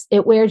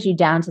it wears you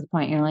down to the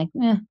point you're like,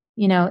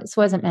 this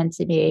wasn't meant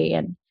to be.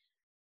 And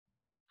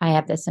I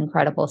have this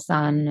incredible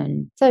son.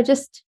 And so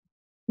just,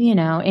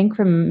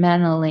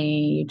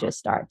 incrementally, you just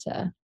start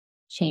to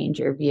change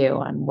your view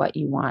on what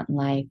you want in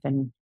life.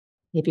 And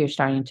if you're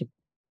starting to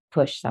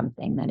push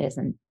something that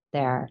isn't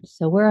there.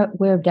 So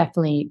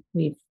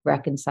we've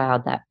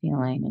reconciled that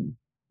feeling, and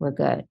we're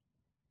good.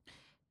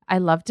 I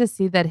love to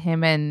see that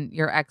him and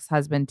your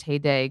ex-husband, Tay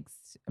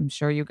Diggs, I'm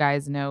sure you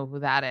guys know who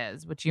that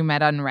is, which you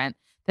met on Rent,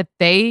 that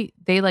they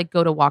like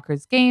go to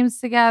Walker's games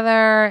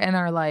together and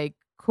are like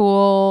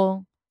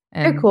cool.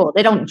 And They're cool.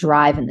 They don't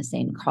drive in the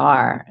same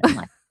car and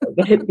like go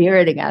get a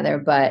beer together.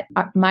 But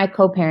my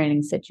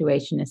co-parenting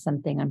situation is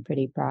something I'm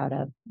pretty proud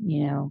of.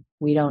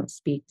 We don't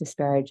speak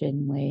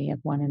disparagingly of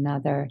one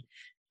another.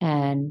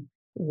 And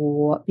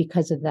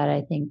because of that,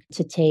 I think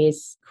to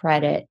Tay's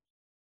credit,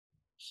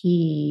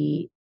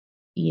 he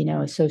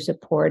is so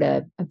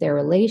supportive of their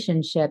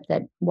relationship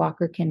that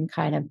Walker can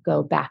kind of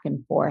go back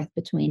and forth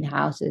between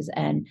houses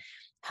and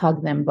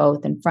hug them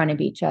both in front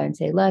of each other and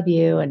say, love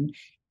you.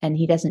 And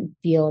he doesn't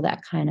feel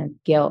that kind of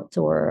guilt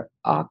or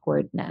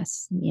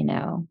awkwardness.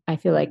 I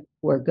feel like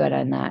we're good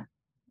on that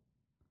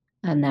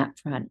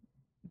front.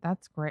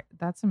 that's great.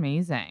 That's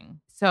amazing.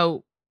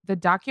 So the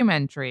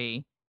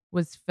documentary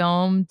was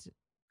filmed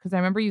because I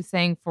remember you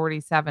saying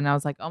 47. I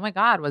was like, oh my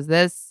God, was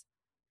this?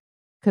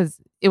 Because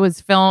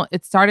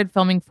it started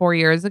filming 4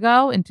 years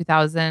ago in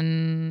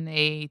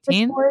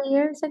 2018. 4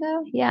 years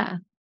ago? Yeah.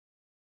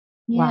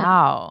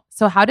 Wow.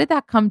 So how did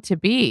that come to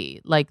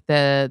be, like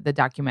the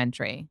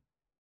documentary?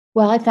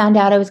 Well, I found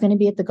out I was going to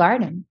be at the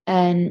Garden,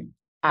 and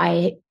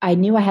I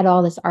knew I had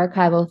all this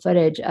archival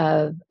footage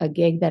of a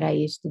gig that I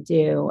used to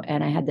do,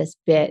 and I had this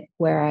bit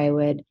where I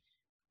would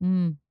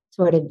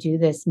sort of do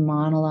this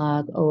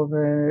monologue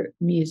over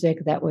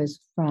music that was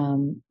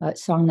from a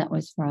song that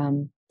was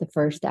from the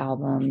first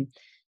album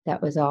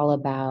that was all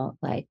about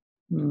like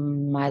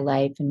my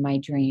life and my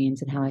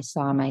dreams and how I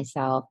saw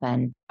myself.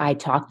 And I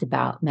talked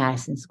about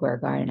Madison Square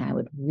Garden. I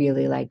would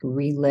really like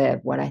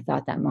relive what I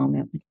thought that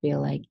moment would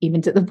feel like,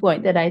 even to the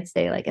point that I'd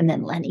say like, and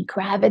then Lenny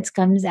Kravitz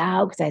comes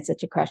out because I had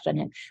such a crush on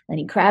him.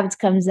 Lenny Kravitz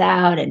comes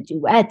out and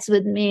duets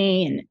with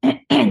me. And,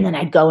 and then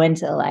I'd go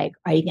into like,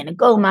 are you going to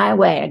go my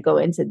way? I'd go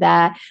into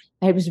that.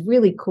 It was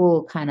really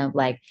cool, kind of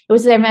like, it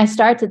was, I mean, I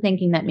started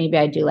thinking that maybe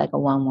I'd do like a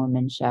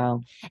one-woman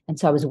show. And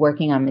so I was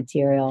working on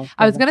material.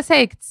 I was going to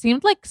say, it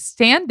seemed like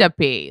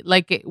stand-up-y.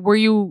 Like, were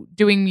you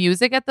doing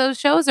music at those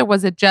shows or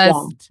was it just?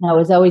 Yeah, no, it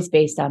was always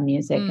based on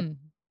music.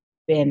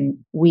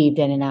 Been weaved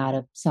in and out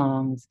of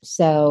songs.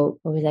 So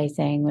what was I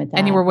saying with that?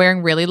 And you were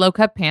wearing really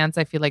low-cut pants.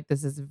 I feel like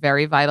this is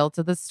very vital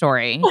to the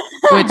story,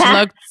 which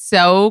looked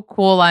so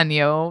cool on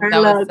you.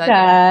 That was such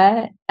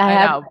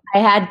I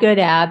had good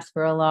abs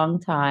for a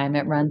long time.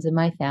 It runs in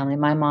my family.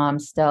 My mom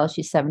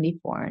she's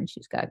 74 and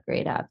she's got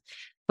great abs.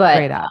 But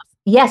great abs.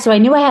 Yeah, so I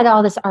knew I had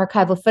all this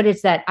archival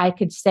footage that I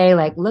could say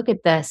like, look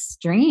at this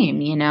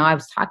dream. You know, I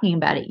was talking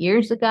about it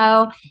years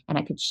ago and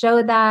I could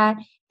show that.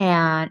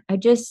 And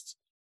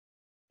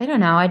I don't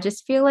know. I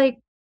just feel like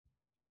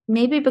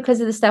maybe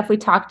because of the stuff we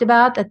talked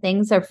about, that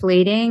things are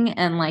fleeting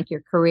and like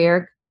your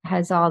career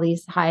has all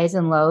these highs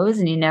and lows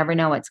and you never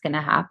know what's going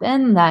to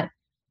happen, that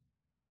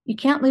you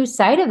can't lose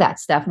sight of that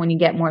stuff when you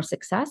get more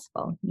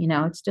successful. You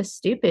know, it's just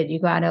stupid. You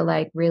got to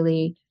like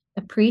really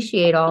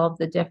appreciate all of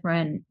the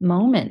different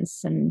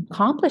moments and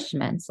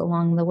accomplishments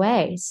along the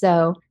way.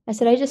 So I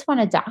said, I just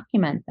want to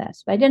document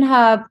this. But I didn't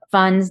have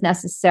funds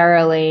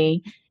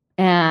necessarily.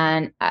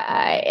 And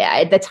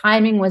the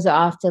timing was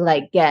off to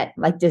like get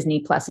like Disney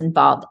Plus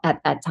involved at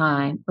that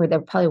time, or there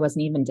probably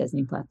wasn't even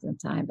Disney Plus at the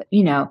time, but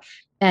you know,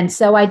 and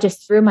so I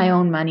just threw my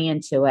own money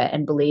into it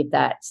and believed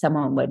that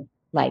someone would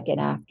like it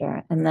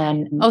after. And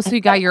then, so you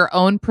got your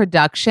own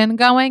production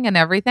going and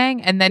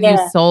everything, and then you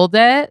sold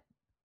it.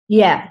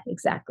 Yeah,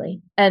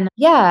 exactly. And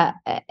yeah,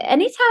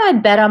 anytime I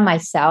bet on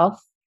myself,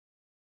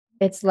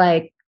 it's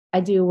like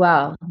I do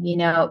well, you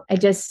know,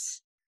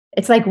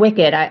 it's like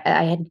Wicked.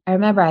 I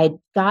remember I had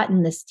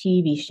gotten this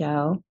TV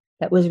show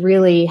that was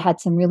really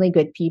had some really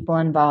good people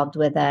involved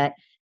with it,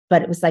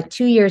 but it was like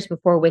 2 years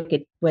before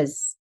Wicked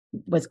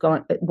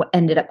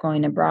ended up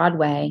going to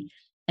Broadway.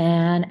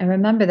 And I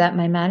remember that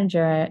my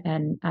manager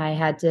and I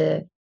had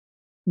to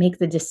make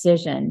the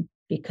decision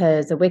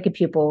because the Wicked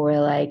people were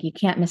like, you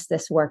can't miss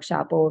this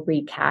workshop. We'll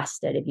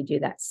recast it if you do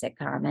that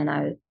sitcom. And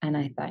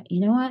I thought,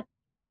 you know what?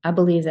 I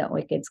believe that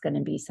Wicked's going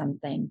to be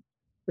something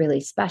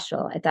really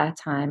special at that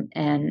time.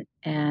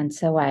 And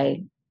so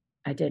I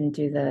didn't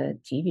do the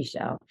TV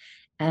show.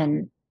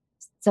 And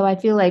so I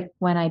feel like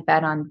when I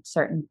bet on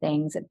certain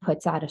things, it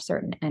puts out a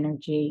certain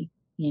energy,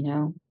 you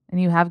know.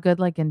 And you have good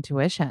like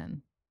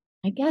intuition.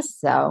 I guess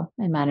so.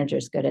 My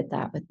manager's good at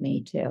that with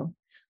me too.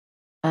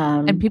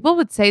 And people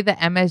would say the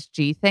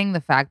MSG thing,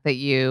 the fact that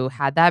you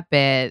had that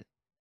bit,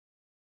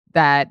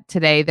 that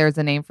today there's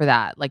a name for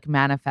that, like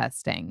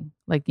manifesting,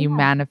 like you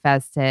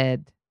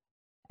manifested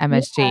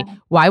MSG. Yeah.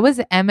 Why was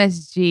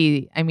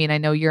MSG? I mean, I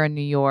know you're in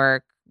New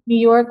York,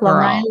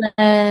 Long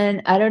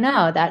Island. I don't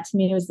know. That to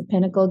me was the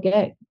pinnacle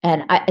gig.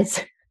 And I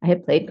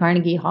had played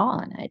Carnegie Hall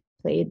and I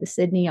played the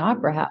Sydney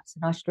Opera House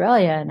in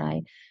Australia and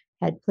I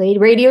had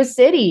played Radio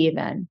City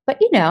even. But,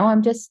 you know,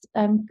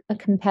 I'm a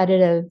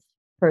competitive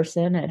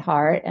person at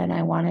heart and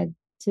I wanted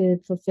to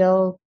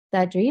fulfill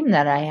that dream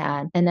that I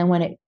had. And then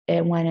when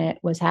it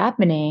was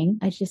happening,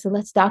 I just said,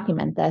 let's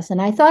document this.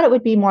 And I thought it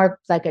would be more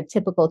like a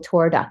typical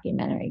tour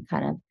documentary,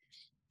 kind of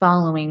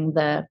following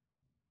the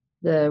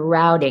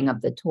routing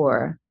of the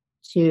tour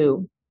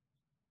to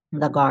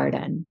the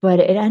garden.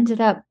 But it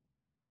ended up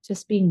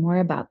just being more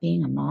about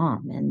being a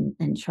mom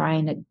and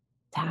trying to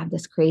have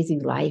this crazy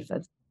life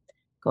of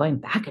going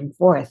back and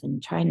forth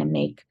and trying to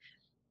make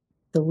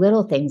the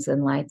little things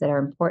in life that are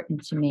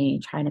important to me,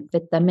 trying to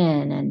fit them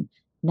in and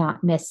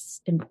not miss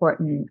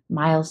important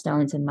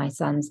milestones in my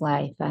son's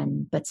life,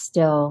 but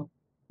still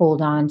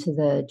hold on to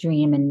the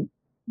dream and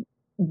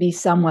be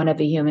somewhat of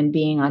a human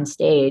being on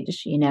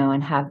stage, you know,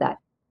 and have that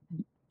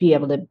be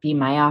able to be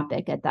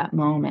myopic at that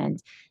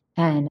moment.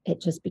 And it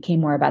just became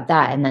more about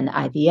that. And then the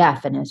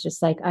IVF. And it's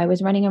just like I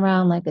was running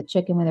around like a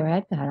chicken with her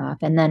head cut off.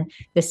 And then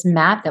this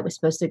map that was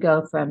supposed to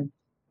go from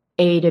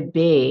A to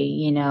B,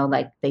 you know,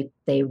 like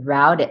they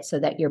route it so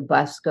that your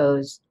bus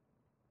goes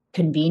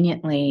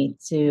conveniently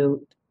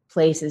to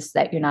places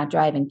that you're not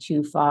driving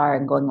too far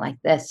and going like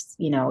this,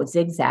 you know,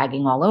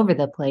 zigzagging all over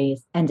the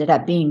place, ended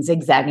up being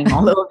zigzagging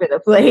all over the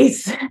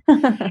place.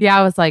 Yeah,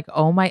 I was like,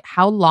 oh my,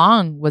 how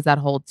long was that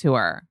whole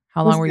tour?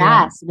 How long were you?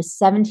 It was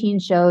 17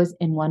 shows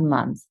in 1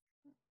 month.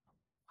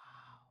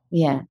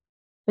 Yeah.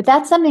 But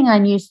that's something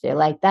I'm used to.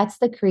 Like, that's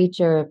the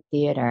creature of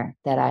theater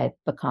that I've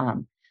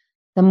become.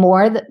 The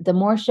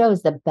more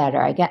shows, the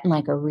better. I get in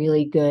like a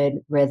really good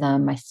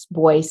rhythm. My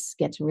voice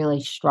gets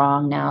really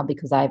strong now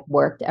because I've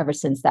worked ever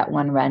since that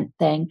one Rent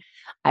thing.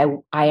 I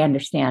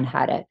understand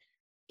how to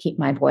keep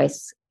my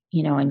voice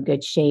in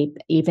good shape,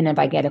 even if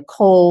I get a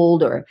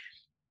cold or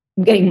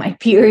I'm getting my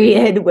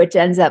period, which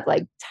ends up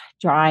like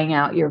drying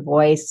out your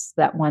voice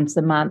that once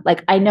a month.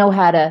 Like I know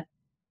how to,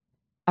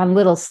 on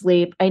little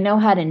sleep, I know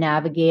how to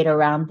navigate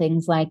around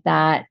things like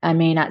that. I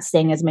may not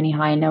sing as many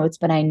high notes,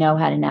 but I know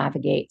how to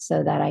navigate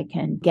so that I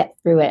can get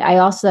through it. I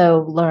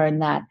also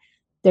learned that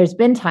there's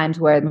been times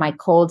where my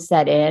cold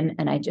set in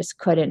and I just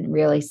couldn't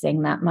really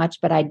sing that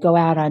much, but I'd go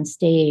out on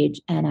stage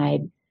and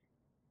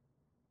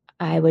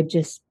I would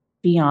just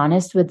be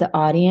honest with the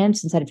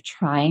audience instead of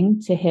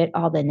trying to hit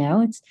all the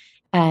notes.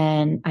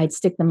 And I'd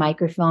stick the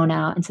microphone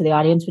out into the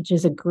audience, which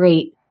is a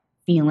great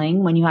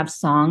feeling when you have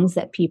songs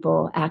that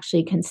people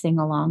actually can sing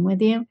along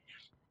with you.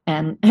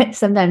 And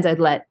sometimes I'd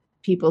let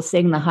people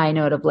sing the high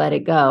note of Let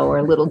It Go, or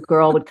a little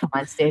girl would come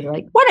on stage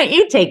like, why don't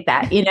you take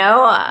that?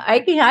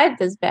 I have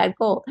this bad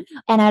cold.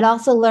 And I'd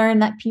also learn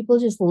that people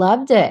just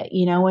loved it.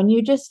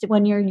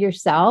 When you're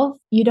yourself,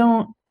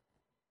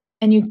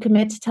 and you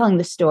commit to telling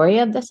the story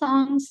of the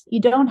songs,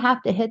 you don't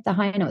have to hit the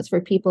high notes for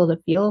people to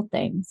feel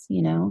things,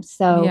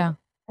 So Yeah.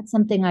 that's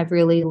something I've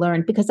really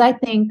learned, because I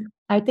think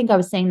I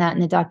was saying that in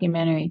the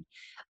documentary.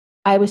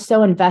 I was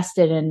so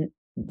invested in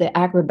the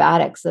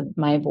acrobatics of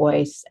my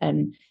voice,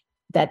 and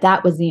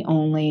that was the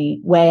only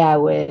way I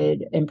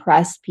would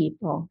impress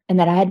people, and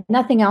that I had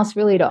nothing else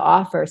really to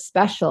offer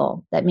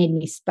special that made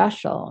me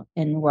special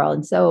in the world.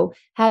 And so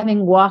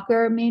having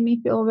Walker made me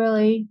feel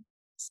really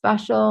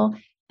special,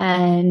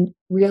 and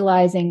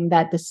realizing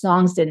that the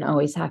songs didn't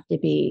always have to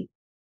be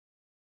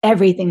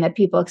everything that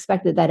people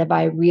expected, that if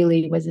I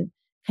really was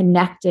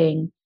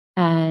connecting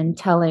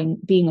and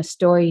being a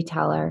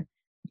storyteller,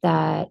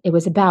 that it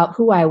was about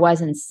who I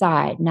was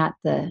inside, not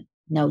the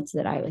notes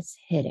that I was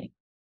hitting.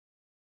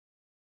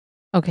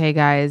 Okay,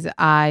 guys,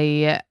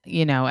 as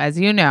you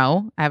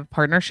know, I have a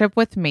partnership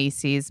with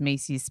Macy's.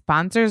 Macy's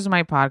sponsors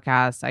my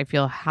podcast. I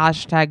feel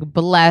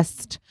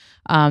 #blessed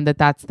that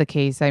that's the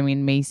case. I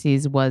mean,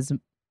 Macy's was,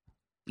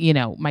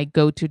 my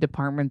go-to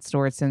department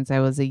store since I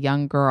was a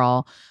young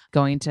girl.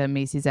 Going to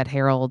Macy's at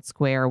Herald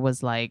Square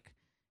was like,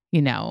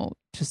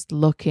 just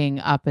looking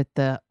up at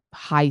the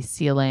high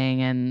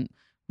ceiling and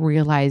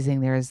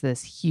realizing there's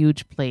this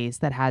huge place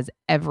that has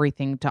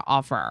everything to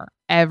offer.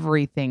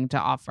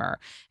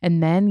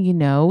 And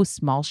then,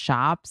 small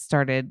shops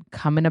started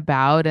coming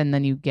about, and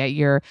then you get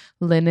your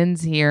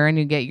linens here and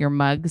you get your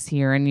mugs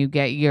here and you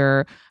get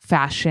your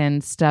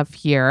fashion stuff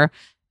here.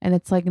 And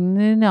it's like,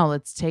 no,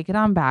 let's take it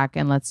on back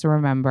and let's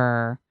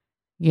remember,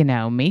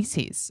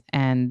 Macy's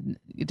and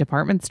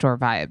department store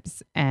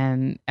vibes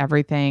and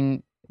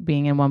everything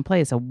being in one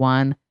place, a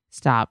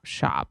one-stop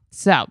shop.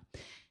 So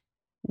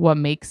what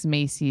makes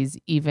Macy's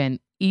even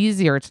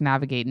easier to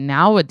navigate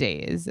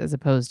nowadays, as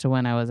opposed to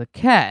when I was a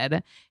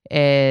kid,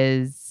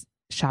 is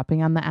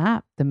shopping on the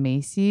app, the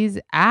Macy's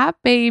app,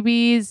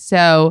 babies.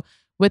 So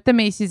with the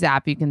Macy's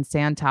app, you can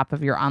stay on top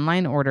of your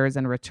online orders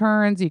and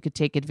returns. You could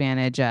take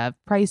advantage of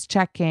price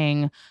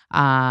checking.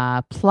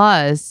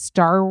 Plus,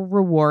 Star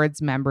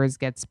Rewards members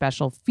get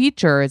special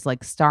features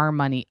like Star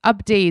Money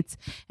updates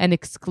and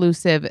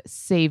exclusive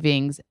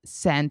savings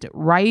sent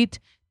right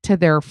to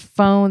their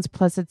phones.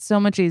 Plus, it's so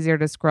much easier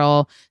to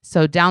scroll.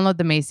 So download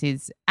the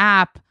Macy's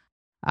app,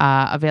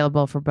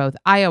 available for both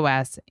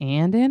iOS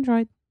and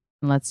Android.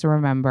 And let's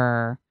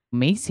remember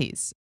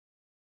Macy's.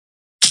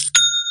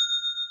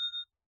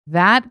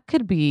 That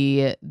could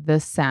be the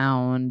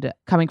sound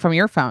coming from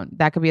your phone.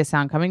 That could be a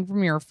sound coming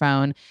from your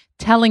phone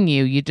telling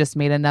you just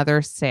made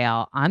another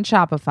sale on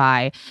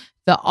Shopify,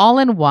 the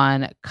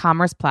all-in-one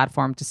commerce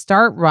platform to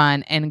start,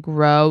 run, and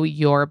grow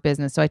your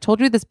business. So I told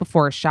you this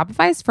before,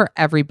 Shopify is for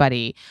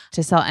everybody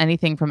to sell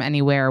anything from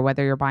anywhere,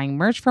 whether you're buying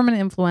merch from an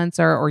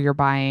influencer or you're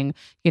buying,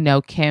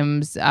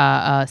 Kim's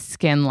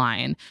skin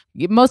line.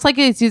 Most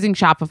likely it's using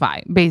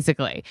Shopify,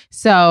 basically.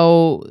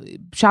 So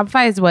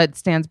Shopify is what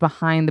stands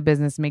behind the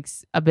business,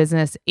 makes a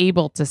business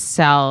able to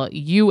sell,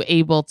 you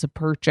able to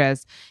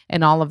purchase,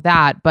 and all of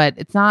that. But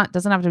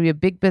doesn't have to be a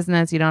big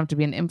business. You don't have to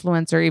be an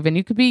influencer even.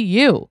 You could be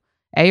you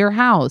at your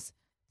house,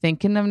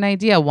 thinking of an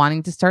idea,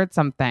 wanting to start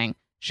something.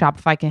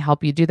 Shopify can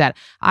help you do that.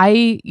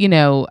 I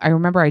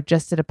remember I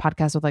just did a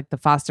podcast with the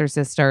Foster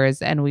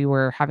sisters, and we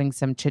were having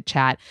some chit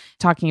chat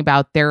talking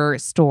about their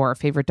store,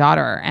 Favorite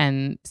Daughter.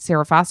 And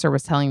Sarah Foster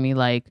was telling me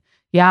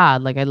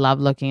I love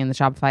looking in the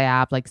Shopify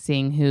app,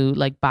 seeing who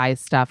buys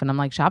stuff. And I'm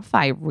like,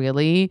 Shopify,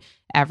 really?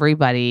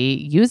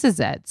 Everybody uses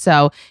it.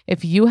 So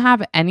if you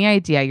have any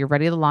idea, you're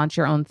ready to launch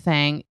your own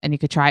thing, and you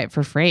could try it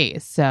for free.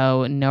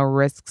 So no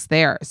risks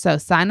there. So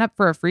sign up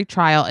for a free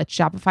trial at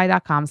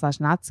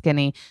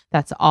shopify.com/notskinny.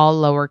 That's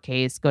all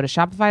lowercase. Go to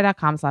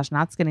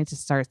shopify.com/notskinny to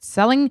start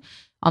selling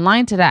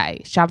online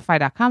today.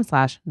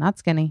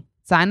 Shopify.com/notskinny.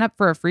 Sign up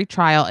for a free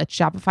trial at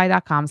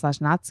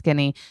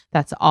shopify.com/notskinny.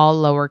 That's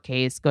all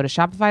lowercase. Go to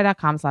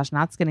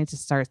shopify.com/notskinny to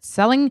start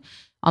selling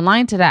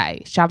online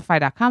today.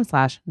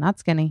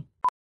 Shopify.com/notskinny.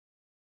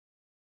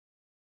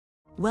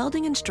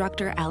 Welding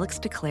instructor Alex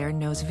DeClaire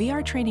knows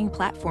VR training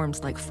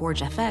platforms like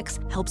Forge FX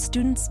help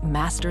students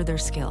master their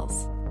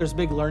skills. There's a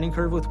big learning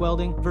curve with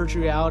welding.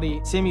 Virtual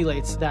reality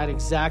simulates that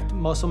exact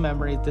muscle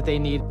memory that they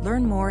need.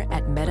 Learn more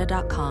at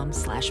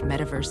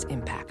meta.com/metaverse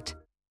impact.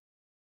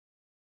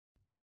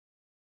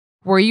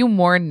 Were you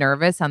more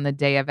nervous on the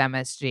day of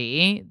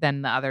MSG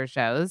than the other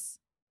shows?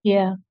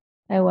 Yeah,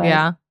 I was.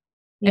 Yeah. And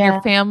Yeah.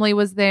 your family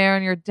was there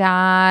and your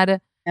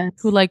dad Yes.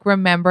 who like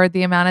remembered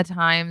the amount of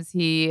times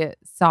he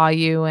saw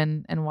you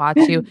and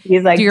watched you.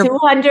 He's like Do your-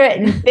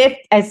 250.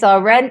 I saw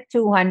Rent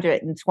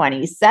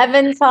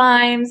 227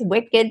 times.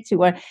 Wicked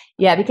 200.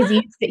 Yeah, because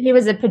he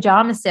was a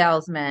pajama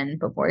salesman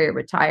before he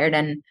retired,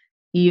 and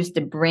he used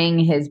to bring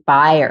his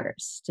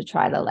buyers to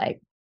try to like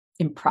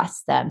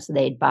impress them, so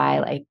they'd buy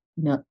like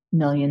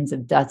millions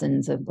of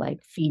dozens of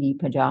like feety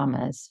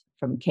pajamas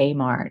from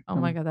Kmart. Oh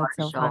my God, that's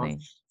so funny.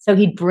 So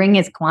he'd bring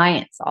his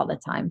clients all the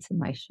time to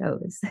my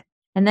shows.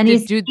 And then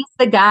Did he's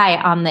the guy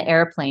on the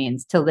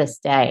airplanes till this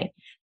day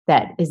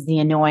that is the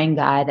annoying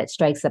guy that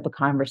strikes up a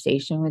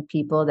conversation with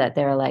people that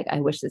they're like,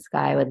 I wish this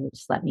guy would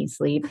just let me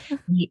sleep.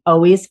 He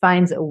always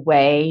finds a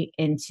way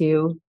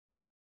into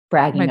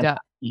bragging about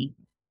me.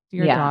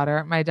 Your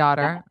daughter, my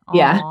daughter.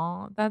 Yeah.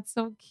 Oh, that's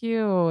so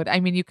cute. I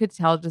mean, you could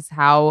tell just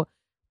how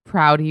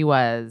proud he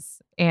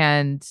was.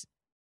 And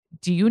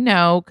do you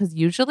know, because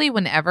usually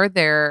whenever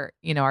there,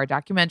 are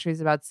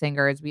documentaries about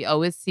singers, we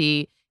always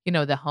see,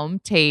 the home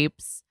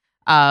tapes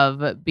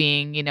of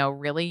being,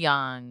 really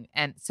young.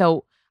 And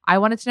so I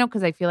wanted to know,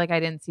 because I feel like I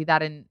didn't see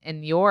that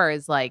in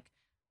yours. Like,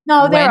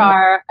 no, there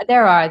are.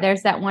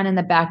 There's that one in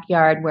the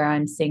backyard where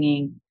I'm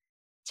singing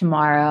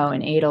Tomorrow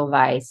and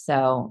Edelweiss.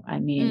 So, I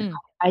mean,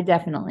 I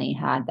definitely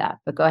had that,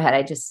 but go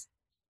ahead.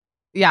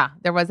 Yeah,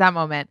 there was that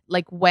moment.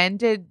 Like, when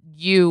did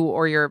you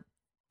or your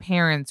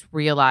parents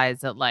realize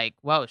that, like,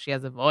 whoa, she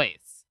has a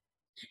voice?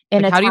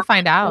 How do you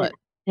find out?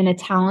 In a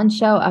talent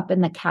show up in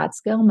the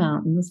Catskill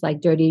Mountains,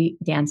 like Dirty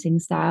Dancing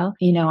style.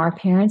 Our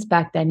parents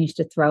back then used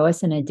to throw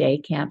us in a day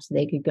camp so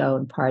they could go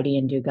and party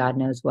and do God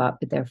knows what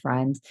with their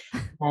friends.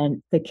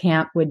 And the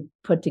camp would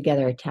put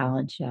together a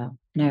talent show.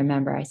 And I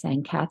remember I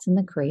sang Cats in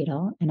the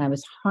Cradle and I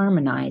was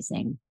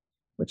harmonizing,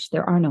 which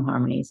there are no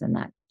harmonies in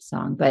that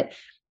song, but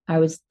I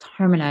was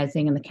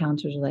harmonizing and the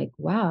counselors were like,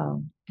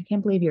 wow, I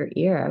can't believe your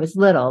ear. I was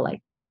little,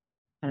 like,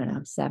 I don't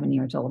know, 7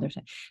 years old or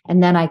something.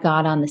 And then I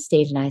got on the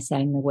stage and I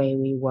sang The Way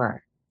We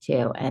Were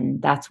too.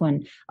 And that's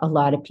when a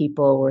lot of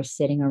people were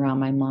sitting around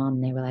my mom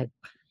and they were like,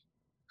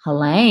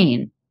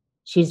 Helene,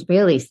 she's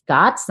really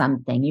got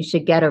something. You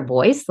should get her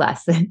voice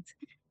lessons.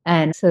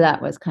 And so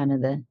that was kind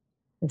of the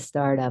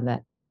start of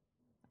it.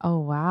 Oh,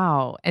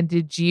 wow. And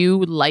did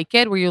you like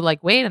it? Were you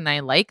like, wait, and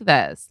I like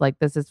this. Like,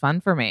 this is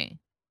fun for me.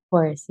 Of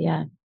course,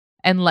 yeah.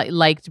 And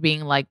liked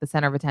being like the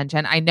center of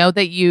attention. I know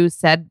that you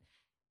said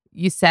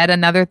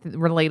another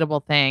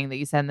relatable thing that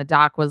you said in the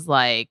doc was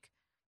like,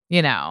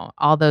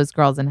 all those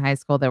girls in high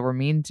school that were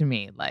mean to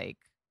me, like,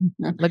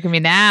 look at me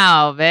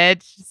now,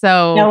 bitch.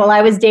 So no, well,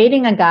 I was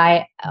dating a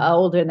guy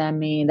older than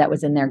me that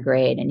was in their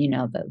grade, and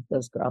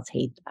those girls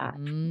hate that.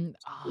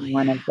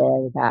 One of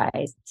their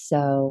guys.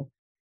 So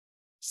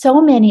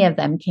many of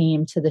them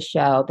came to the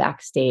show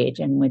backstage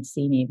and would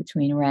see me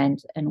between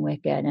Rent and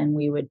Wicked, and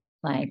we would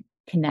like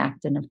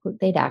connect, and of course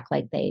they'd act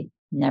like they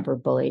never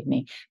bullied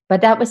me,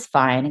 but that was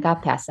fine. I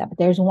got past that. But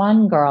there's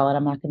one girl, and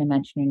I'm not going to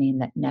mention her name,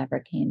 that never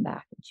came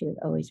back, and she was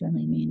always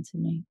really mean to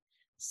me.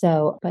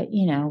 So, but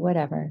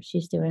whatever,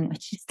 she's doing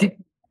what she's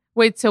doing.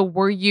 Wait, so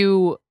were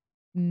you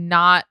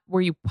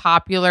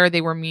popular? They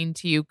were mean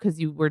to you because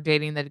you were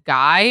dating the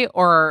guy,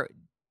 or?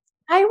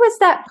 I was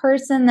that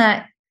person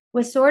that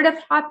was sort of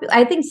popular.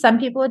 I think some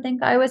people would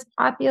think I was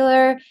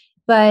popular,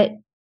 but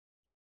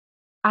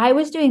I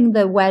was doing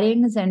the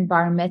weddings and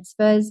bar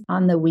mitzvahs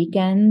on the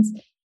weekends.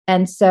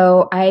 And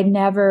so I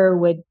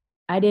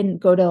didn't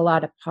go to a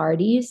lot of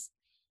parties.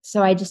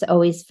 So I just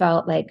always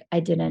felt like I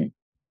didn't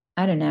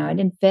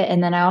fit.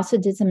 And then I also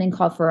did something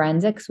called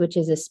Forensics, which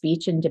is a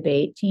speech and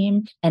debate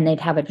team. And they'd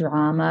have a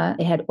drama.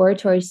 They had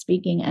oratory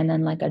speaking and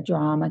then like a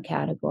drama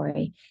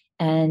category.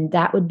 And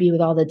that would be with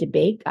all the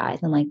debate guys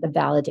and like the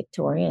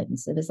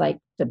valedictorians. It was like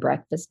the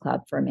Breakfast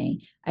Club for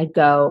me. I'd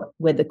go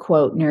with the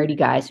quote nerdy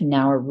guys who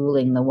now are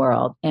ruling the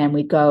world. And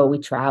we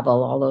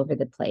travel all over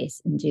the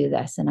place and do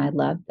this. And I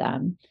loved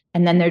them.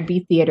 And then there'd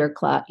be theater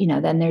club,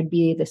 then there'd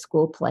be the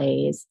school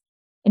plays.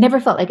 I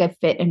never felt like I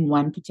fit in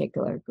one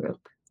particular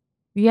group.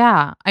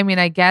 Yeah. I mean,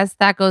 I guess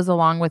that goes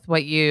along with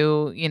what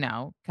you,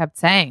 kept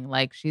saying.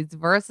 Like, she's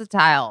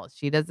versatile.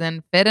 She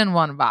doesn't fit in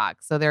one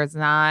box. So there's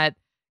not,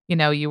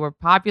 you were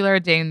popular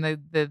dating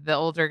the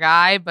older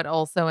guy, but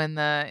also in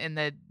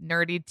the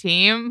nerdy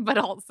team. But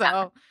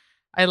also,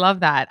 I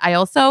love that. I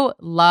also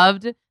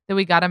loved that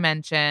we got a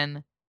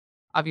mention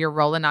of your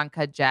Rollin'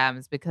 Uncut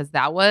Gems, because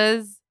that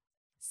was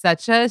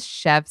such a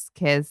chef's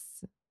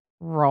kiss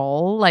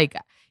role. Like,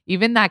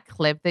 even that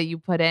clip that you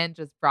put in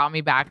just brought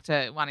me back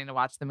to wanting to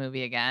watch the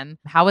movie again.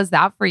 How was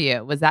that for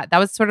you? That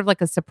was sort of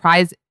like a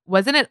surprise?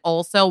 Wasn't it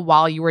also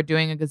while you were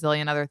doing a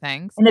gazillion other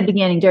things? In the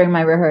beginning, during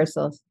my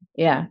rehearsals.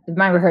 Yeah,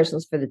 my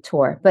rehearsals for the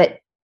tour. But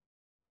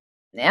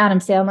Adam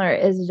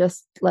Sandler is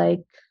just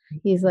like,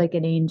 he's like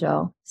an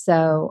angel.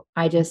 So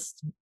I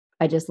just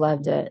just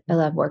loved it. I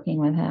love working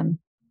with him.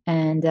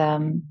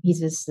 And he's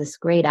just this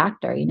great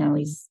actor.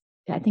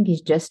 I think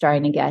he's just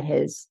starting to get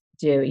his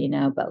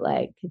due, but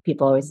like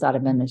people always thought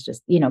of him as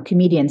just,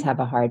 comedians have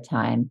a hard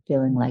time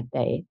feeling like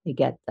they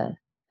get the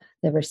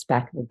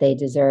respect that they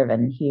deserve.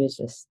 And he's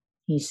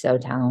so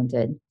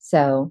talented.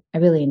 So I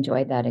really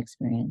enjoyed that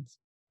experience.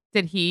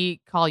 Did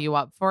he call you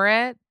up for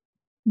it?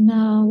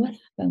 No, what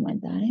happened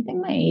with that? I think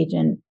my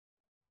agent,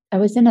 I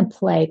was in a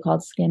play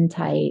called Skin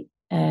Tight,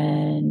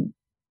 and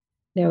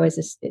there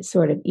was a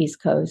sort of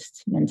East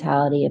Coast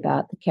mentality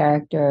about the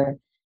character,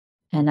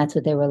 and that's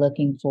what they were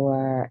looking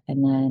for.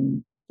 And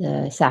then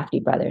the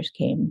Safdie brothers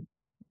came.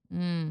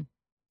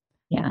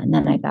 Yeah, and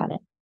then I got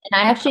it. And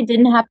I actually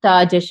didn't have to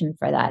audition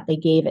for that. They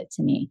gave it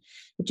to me,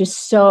 which is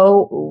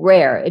so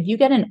rare. If you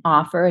get an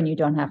offer and you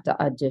don't have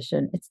to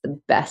audition, it's the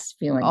best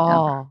feeling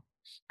ever.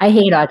 I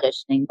hate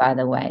auditioning, by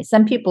the way.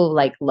 Some people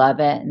like love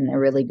it and they're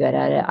really good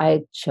at it.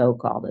 I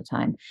choke all the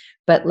time,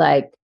 but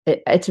like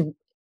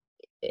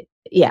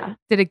yeah.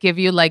 Did it give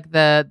you like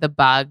the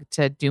bug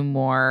to do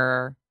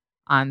more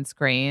on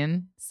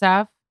screen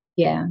stuff?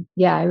 Yeah,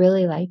 I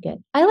really like it.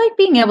 I like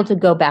being able to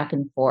go back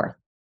and forth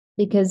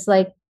because,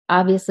 like,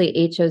 obviously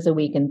 8 shows a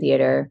week in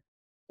theater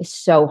is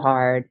so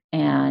hard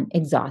and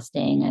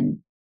exhausting, and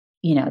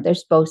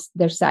there's pros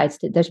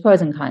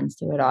and cons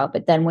to it all.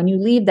 But then when you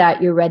leave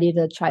that, you're ready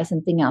to try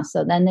something else.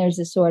 So then there's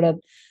this sort of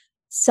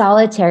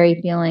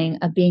solitary feeling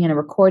of being in a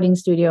recording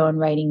studio and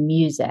writing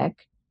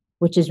music,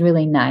 which is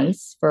really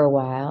nice for a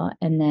while.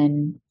 And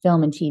then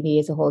film and TV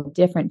is a whole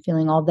different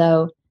feeling,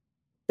 although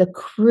the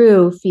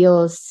crew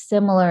feels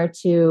similar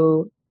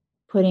to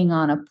putting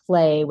on a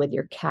play with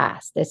your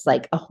cast. It's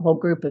like a whole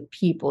group of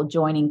people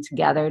joining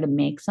together to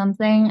make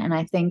something. And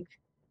I think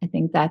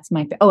that's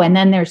and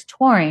then there's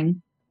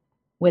touring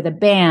with a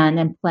band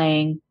and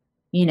playing,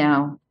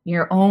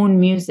 your own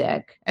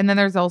music. And then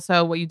there's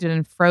also what you did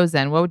in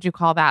Frozen. What would you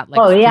call that? Like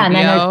and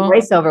then there's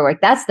voiceover work.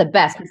 That's the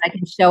best because I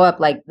can show up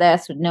like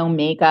this with no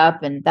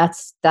makeup, and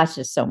that's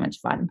just so much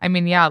fun. I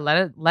mean, yeah,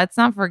 let's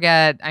not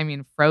forget,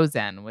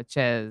 Frozen, which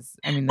is,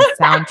 the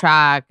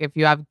soundtrack, if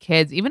you have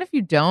kids, even if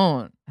you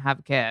don't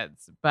have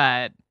kids,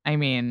 but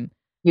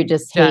you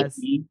just hate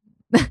me.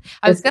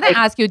 I was going to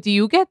ask you, do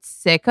you get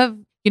sick of,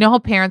 how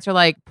parents are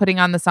like putting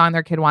on the song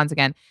their kid wants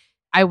again?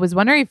 I was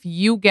wondering if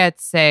you get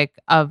sick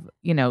of,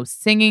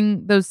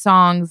 singing those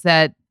songs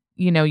that,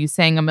 you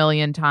sang a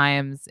million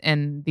times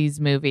in these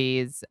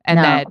movies. And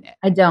no,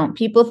 I don't.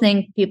 People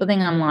think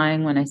I'm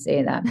lying when I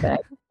say that,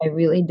 but I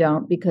really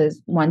don't,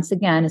 because once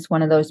again, it's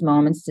one of those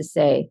moments to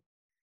say,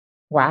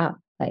 wow,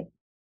 like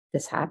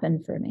this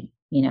happened for me,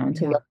 and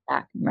to look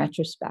back in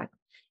retrospect.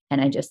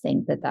 And I just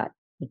think that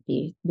would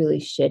be really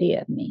shitty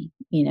of me.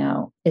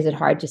 Is it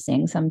hard to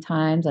sing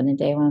sometimes on a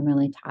day when I'm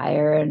really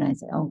tired and I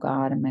say, oh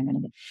God, am I going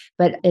to get,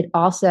 but it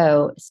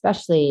also,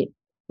 especially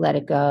Let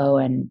It Go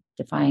and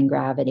Defying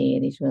Gravity,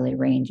 these really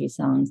rangy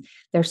songs,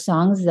 they're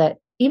songs that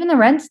even the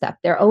Rent stuff,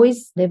 they've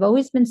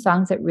always been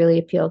songs that really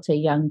appeal to a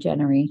young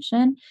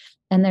generation.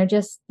 And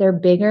they're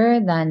bigger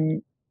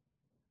than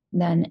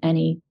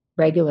any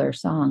regular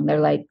song.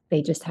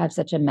 They just have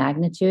such a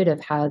magnitude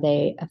of how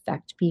they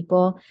affect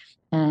people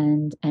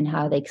and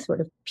how they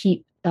sort of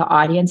the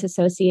audience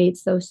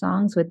associates those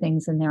songs with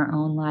things in their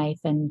own life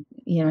and,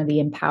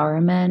 the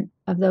empowerment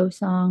of those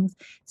songs.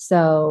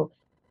 So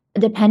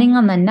depending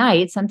on the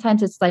night,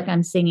 sometimes it's like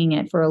I'm singing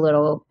it for a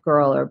little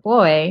girl or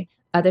boy.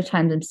 Other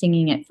times I'm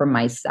singing it for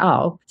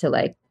myself to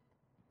like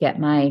get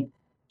my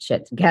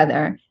shit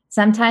together.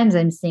 Sometimes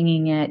I'm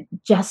singing it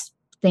just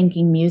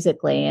thinking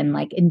musically and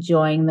like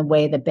enjoying the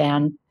way the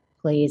band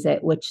plays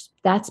it, which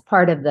that's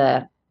part of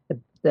the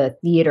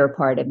theater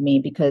part of me,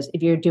 because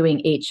if you're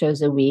doing 8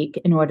 shows a week,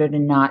 in order to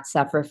not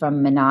suffer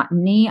from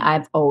monotony,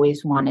 I've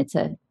always wanted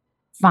to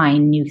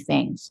find new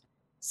things.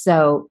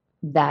 So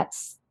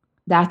that's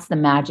the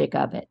magic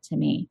of it to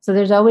me. So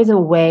there's always a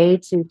way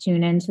to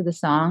tune into the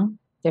song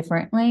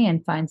differently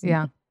and find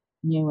something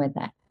new with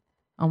that.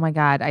 Oh my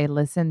God. I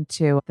listened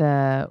to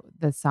the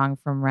song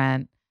from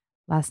Rent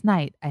last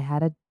night. I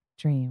had a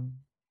dream.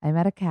 I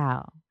met a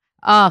cow.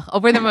 Oh,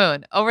 over the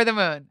moon.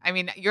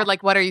 You're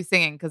like, what are you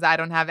singing? Because I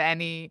don't have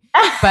any,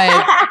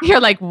 but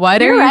you're like,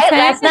 what are you saying?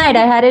 Last night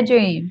I had a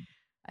dream.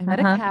 I met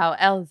a cow,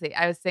 Elsie.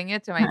 I was singing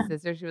it to my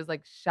sister. She was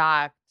like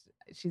shocked.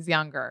 She's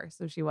younger,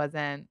 so she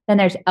wasn't. Then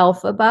there's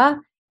Elphaba,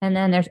 and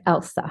then there's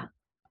Elsa.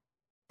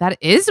 That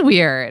is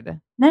weird.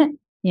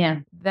 Yeah.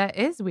 That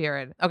is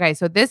weird. Okay,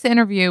 so this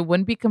interview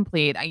wouldn't be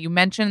complete. You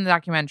mentioned in the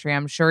documentary,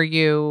 I'm sure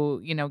you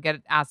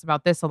get asked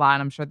about this a lot,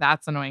 and I'm sure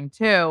that's annoying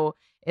too,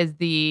 is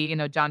the,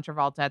 John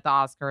Travolta at the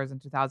Oscars in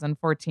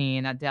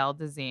 2014, Adele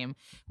Dazeem,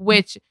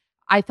 which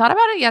I thought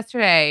about it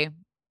yesterday.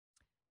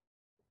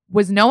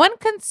 Was no one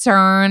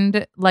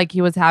concerned like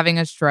he was having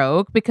a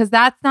stroke? Because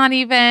that's not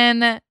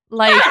even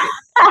like,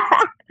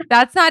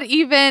 that's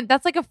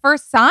like a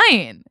first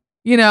sign,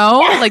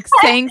 like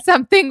saying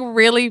something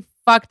really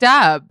fucked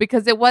up,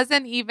 because it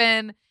wasn't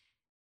even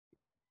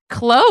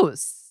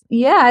close.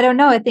 yeah, I don't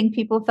know. I think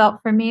people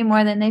felt for me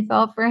more than they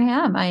felt for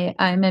him.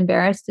 I'm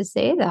embarrassed to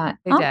say that.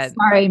 They I'm did.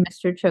 sorry,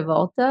 Mr.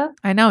 Travolta.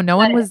 I know. No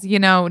one was,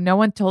 no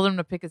one told him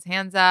to pick his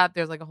hands up.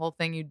 There's like a whole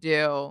thing you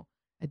do.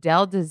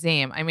 Adele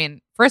Dazeem. I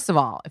mean, first of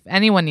all, if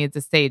anyone needs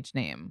a stage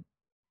name,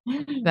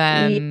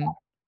 then Yeah,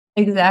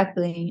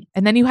 exactly.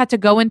 And then you had to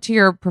go into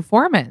your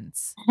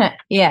performance.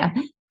 Yeah.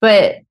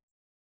 But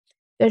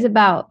there's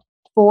about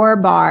 4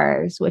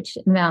 bars, which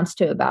amounts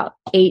to about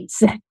 8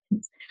 seconds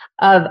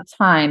of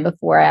time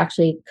before I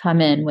actually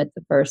come in with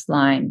the first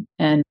line.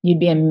 And you'd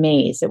be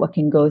amazed at what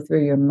can go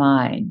through your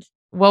mind.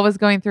 What was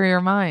going through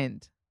your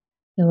mind?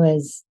 It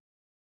was,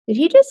 did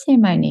he just say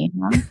my name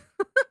wrong?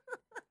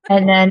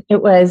 And then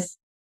it was,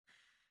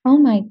 oh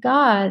my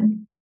God,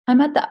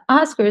 I'm at the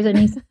Oscars and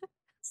he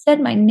said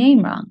my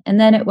name wrong. And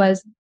then it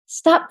was,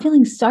 stop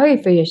feeling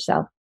sorry for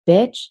yourself,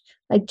 bitch.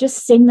 Like,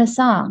 just sing the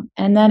song.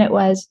 And then it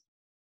was,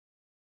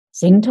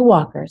 sing to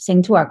Walker.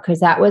 Because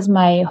that was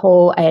my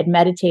whole, I had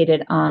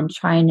meditated on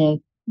trying to,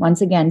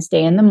 once again,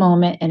 stay in the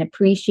moment and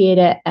appreciate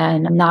it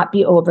and not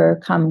be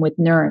overcome with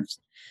nerves.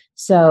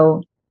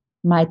 So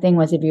my thing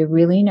was, if you're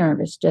really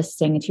nervous, just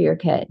sing it to your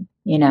kid,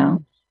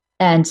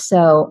 And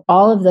so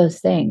all of those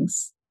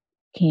things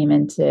came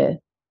into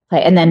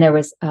play. And then there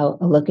was a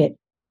look at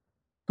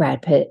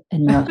Brad Pitt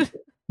and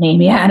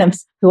Amy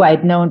Adams, who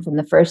I'd known from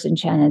the first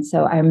Enchanted.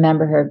 So I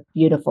remember her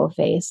beautiful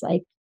face,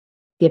 like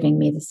giving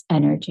me this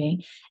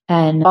energy.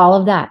 And all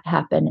of that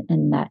happened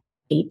in that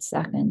 8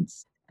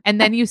 seconds. And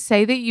then you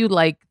say that you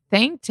like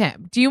thanked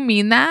him. Do you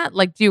mean that?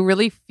 Like, do you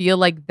really feel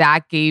like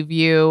that gave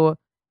you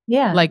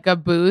like a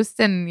boost?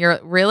 And you're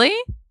really?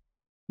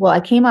 Well, I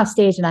came off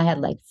stage and I had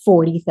like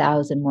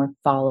 40,000 more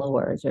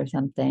followers or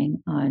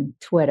something on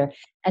Twitter.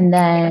 And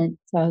then,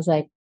 so I was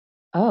like,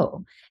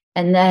 oh,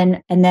 and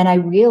then I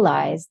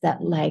realized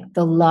that like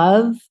the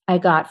love I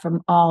got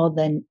from all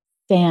the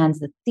fans,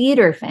 the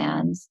theater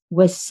fans,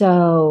 was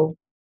so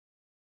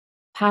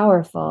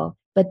powerful.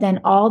 But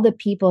then all the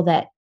people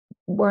that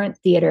weren't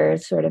theater,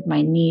 sort of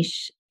my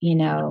niche,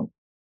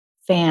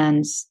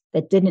 fans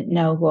that didn't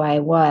know who I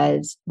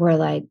was, were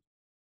like,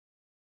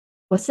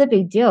 what's the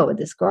big deal with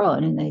this girl?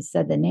 And then they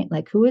said the name,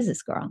 like, who is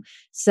this girl?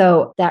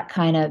 So that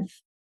kind of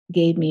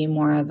gave me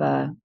more of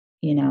a,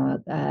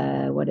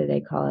 what do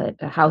they call it?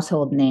 A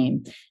household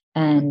name.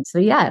 And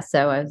so,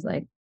 so I was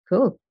like,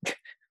 cool.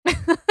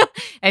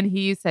 And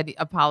he said he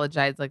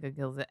apologized like a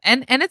guilt.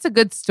 And it's a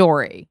good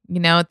story.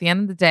 At the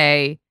end of the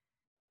day,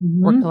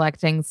 we're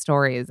collecting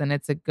stories and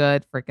it's a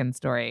good freaking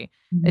story.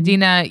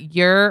 Idina,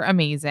 you're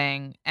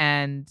amazing.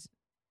 And,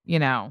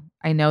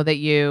 I know that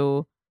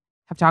you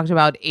have talked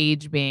about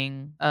age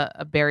being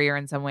a barrier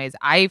in some ways.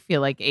 I feel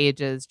like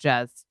age is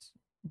just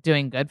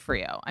doing good for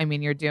you. I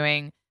mean, you're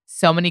doing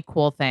so many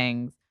cool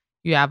things.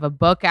 You have a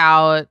book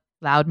out,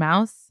 Loud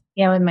Mouse.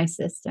 Yeah, with my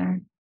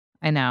sister.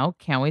 I know.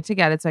 Can't wait to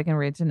get it so I can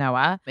read to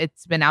Noah.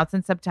 It's been out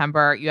since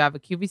September. You have a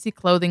QVC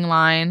clothing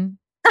line,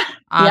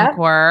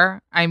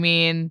 Encore. I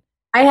mean,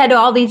 I had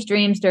all these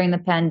dreams during the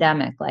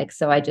pandemic,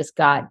 so I just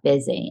got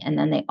busy and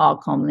then they all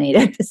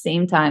culminated at the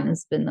same time.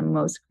 It's been the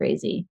most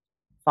crazy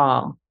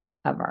fall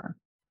ever.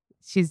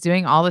 She's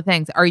doing all the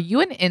things. Are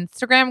you an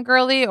Instagram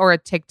girly or a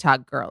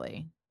TikTok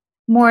girly?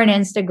 More an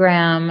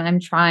Instagram. I'm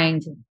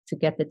trying to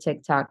get the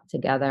TikTok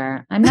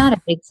together. I'm not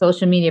a big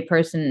social media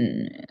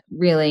person,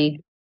 really.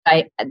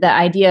 The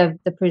idea of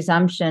the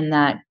presumption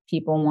that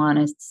people want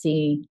to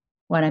see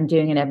what I'm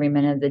doing at every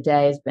minute of the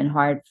day has been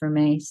hard for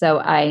me. So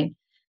I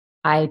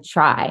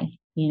try,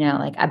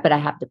 but I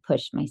have to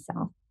push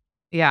myself.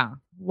 Yeah.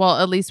 Well,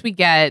 at least we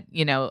get,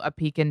 a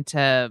peek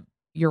into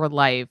your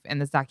life in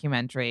this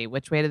documentary,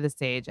 Which Way to the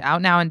Stage,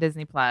 out now on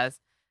Disney Plus.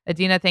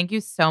 Idina, thank you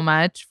so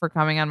much for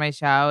coming on my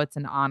show. It's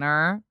an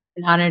honor.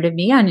 An honor to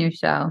be on your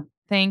show.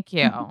 Thank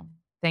you.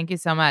 Thank you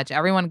so much.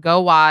 Everyone go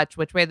watch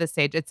Which Way to the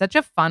Stage. It's such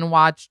a fun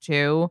watch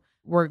too.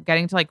 We're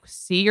getting to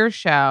see your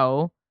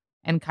show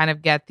and kind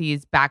of get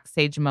these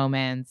backstage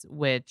moments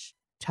which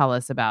tell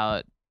us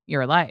about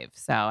your life.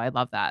 So I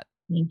love that.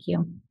 Thank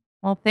you.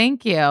 Well,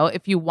 thank you.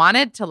 If you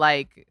wanted to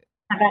have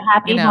a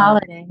happy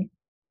holiday.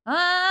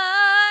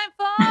 I'm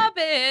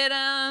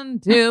forbidden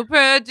to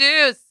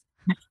produce.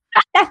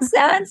 That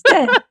sounds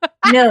good.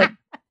 No.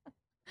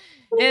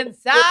 In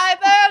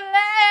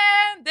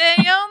Cyberland, they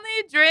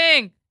only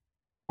drink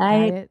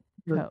Diet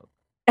Coke.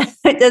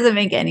 It doesn't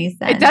make any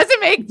sense. It doesn't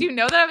make. Do you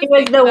know that I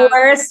was the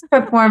worst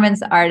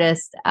performance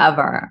artist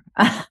ever.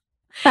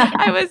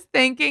 I was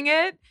thinking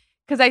it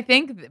because I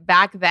think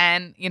back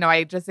then,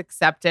 I just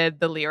accepted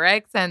the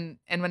lyrics, and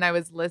when I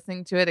was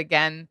listening to it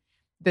again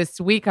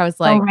this week, I was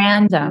like,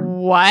 random.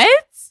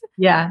 What?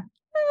 Yeah.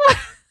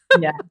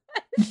 Yeah.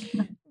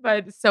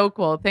 But so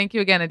cool. Thank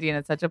you again, Idina.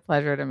 It's such a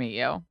pleasure to meet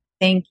you.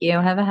 Thank you.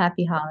 Have a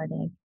happy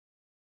holiday.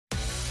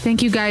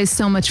 Thank you guys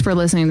so much for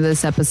listening to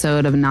this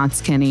episode of Not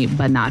Skinny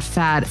But Not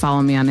Fat.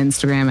 Follow me on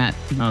Instagram at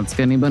Not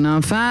Skinny But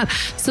Not Fat.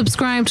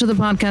 Subscribe to the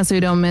podcast so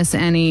you don't miss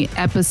any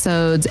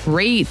episodes.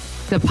 Rate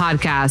the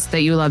podcast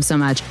that you love so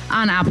much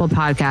on Apple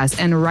Podcasts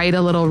and write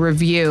a little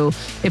review.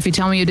 If you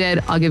tell me you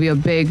did, I'll give you a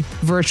big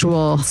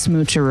virtual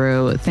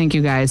smoocheroo. Thank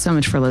you guys so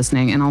much for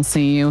listening, and I'll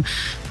see you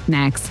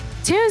next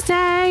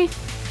Tuesday.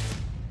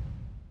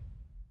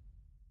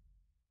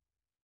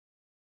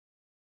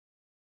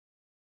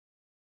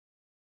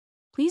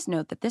 Please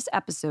note that this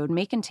episode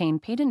may contain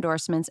paid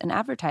endorsements and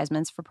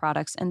advertisements for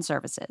products and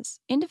services.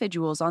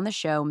 Individuals on the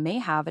show may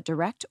have a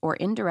direct or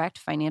indirect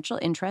financial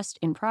interest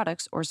in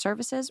products or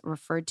services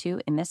referred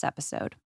to in this episode.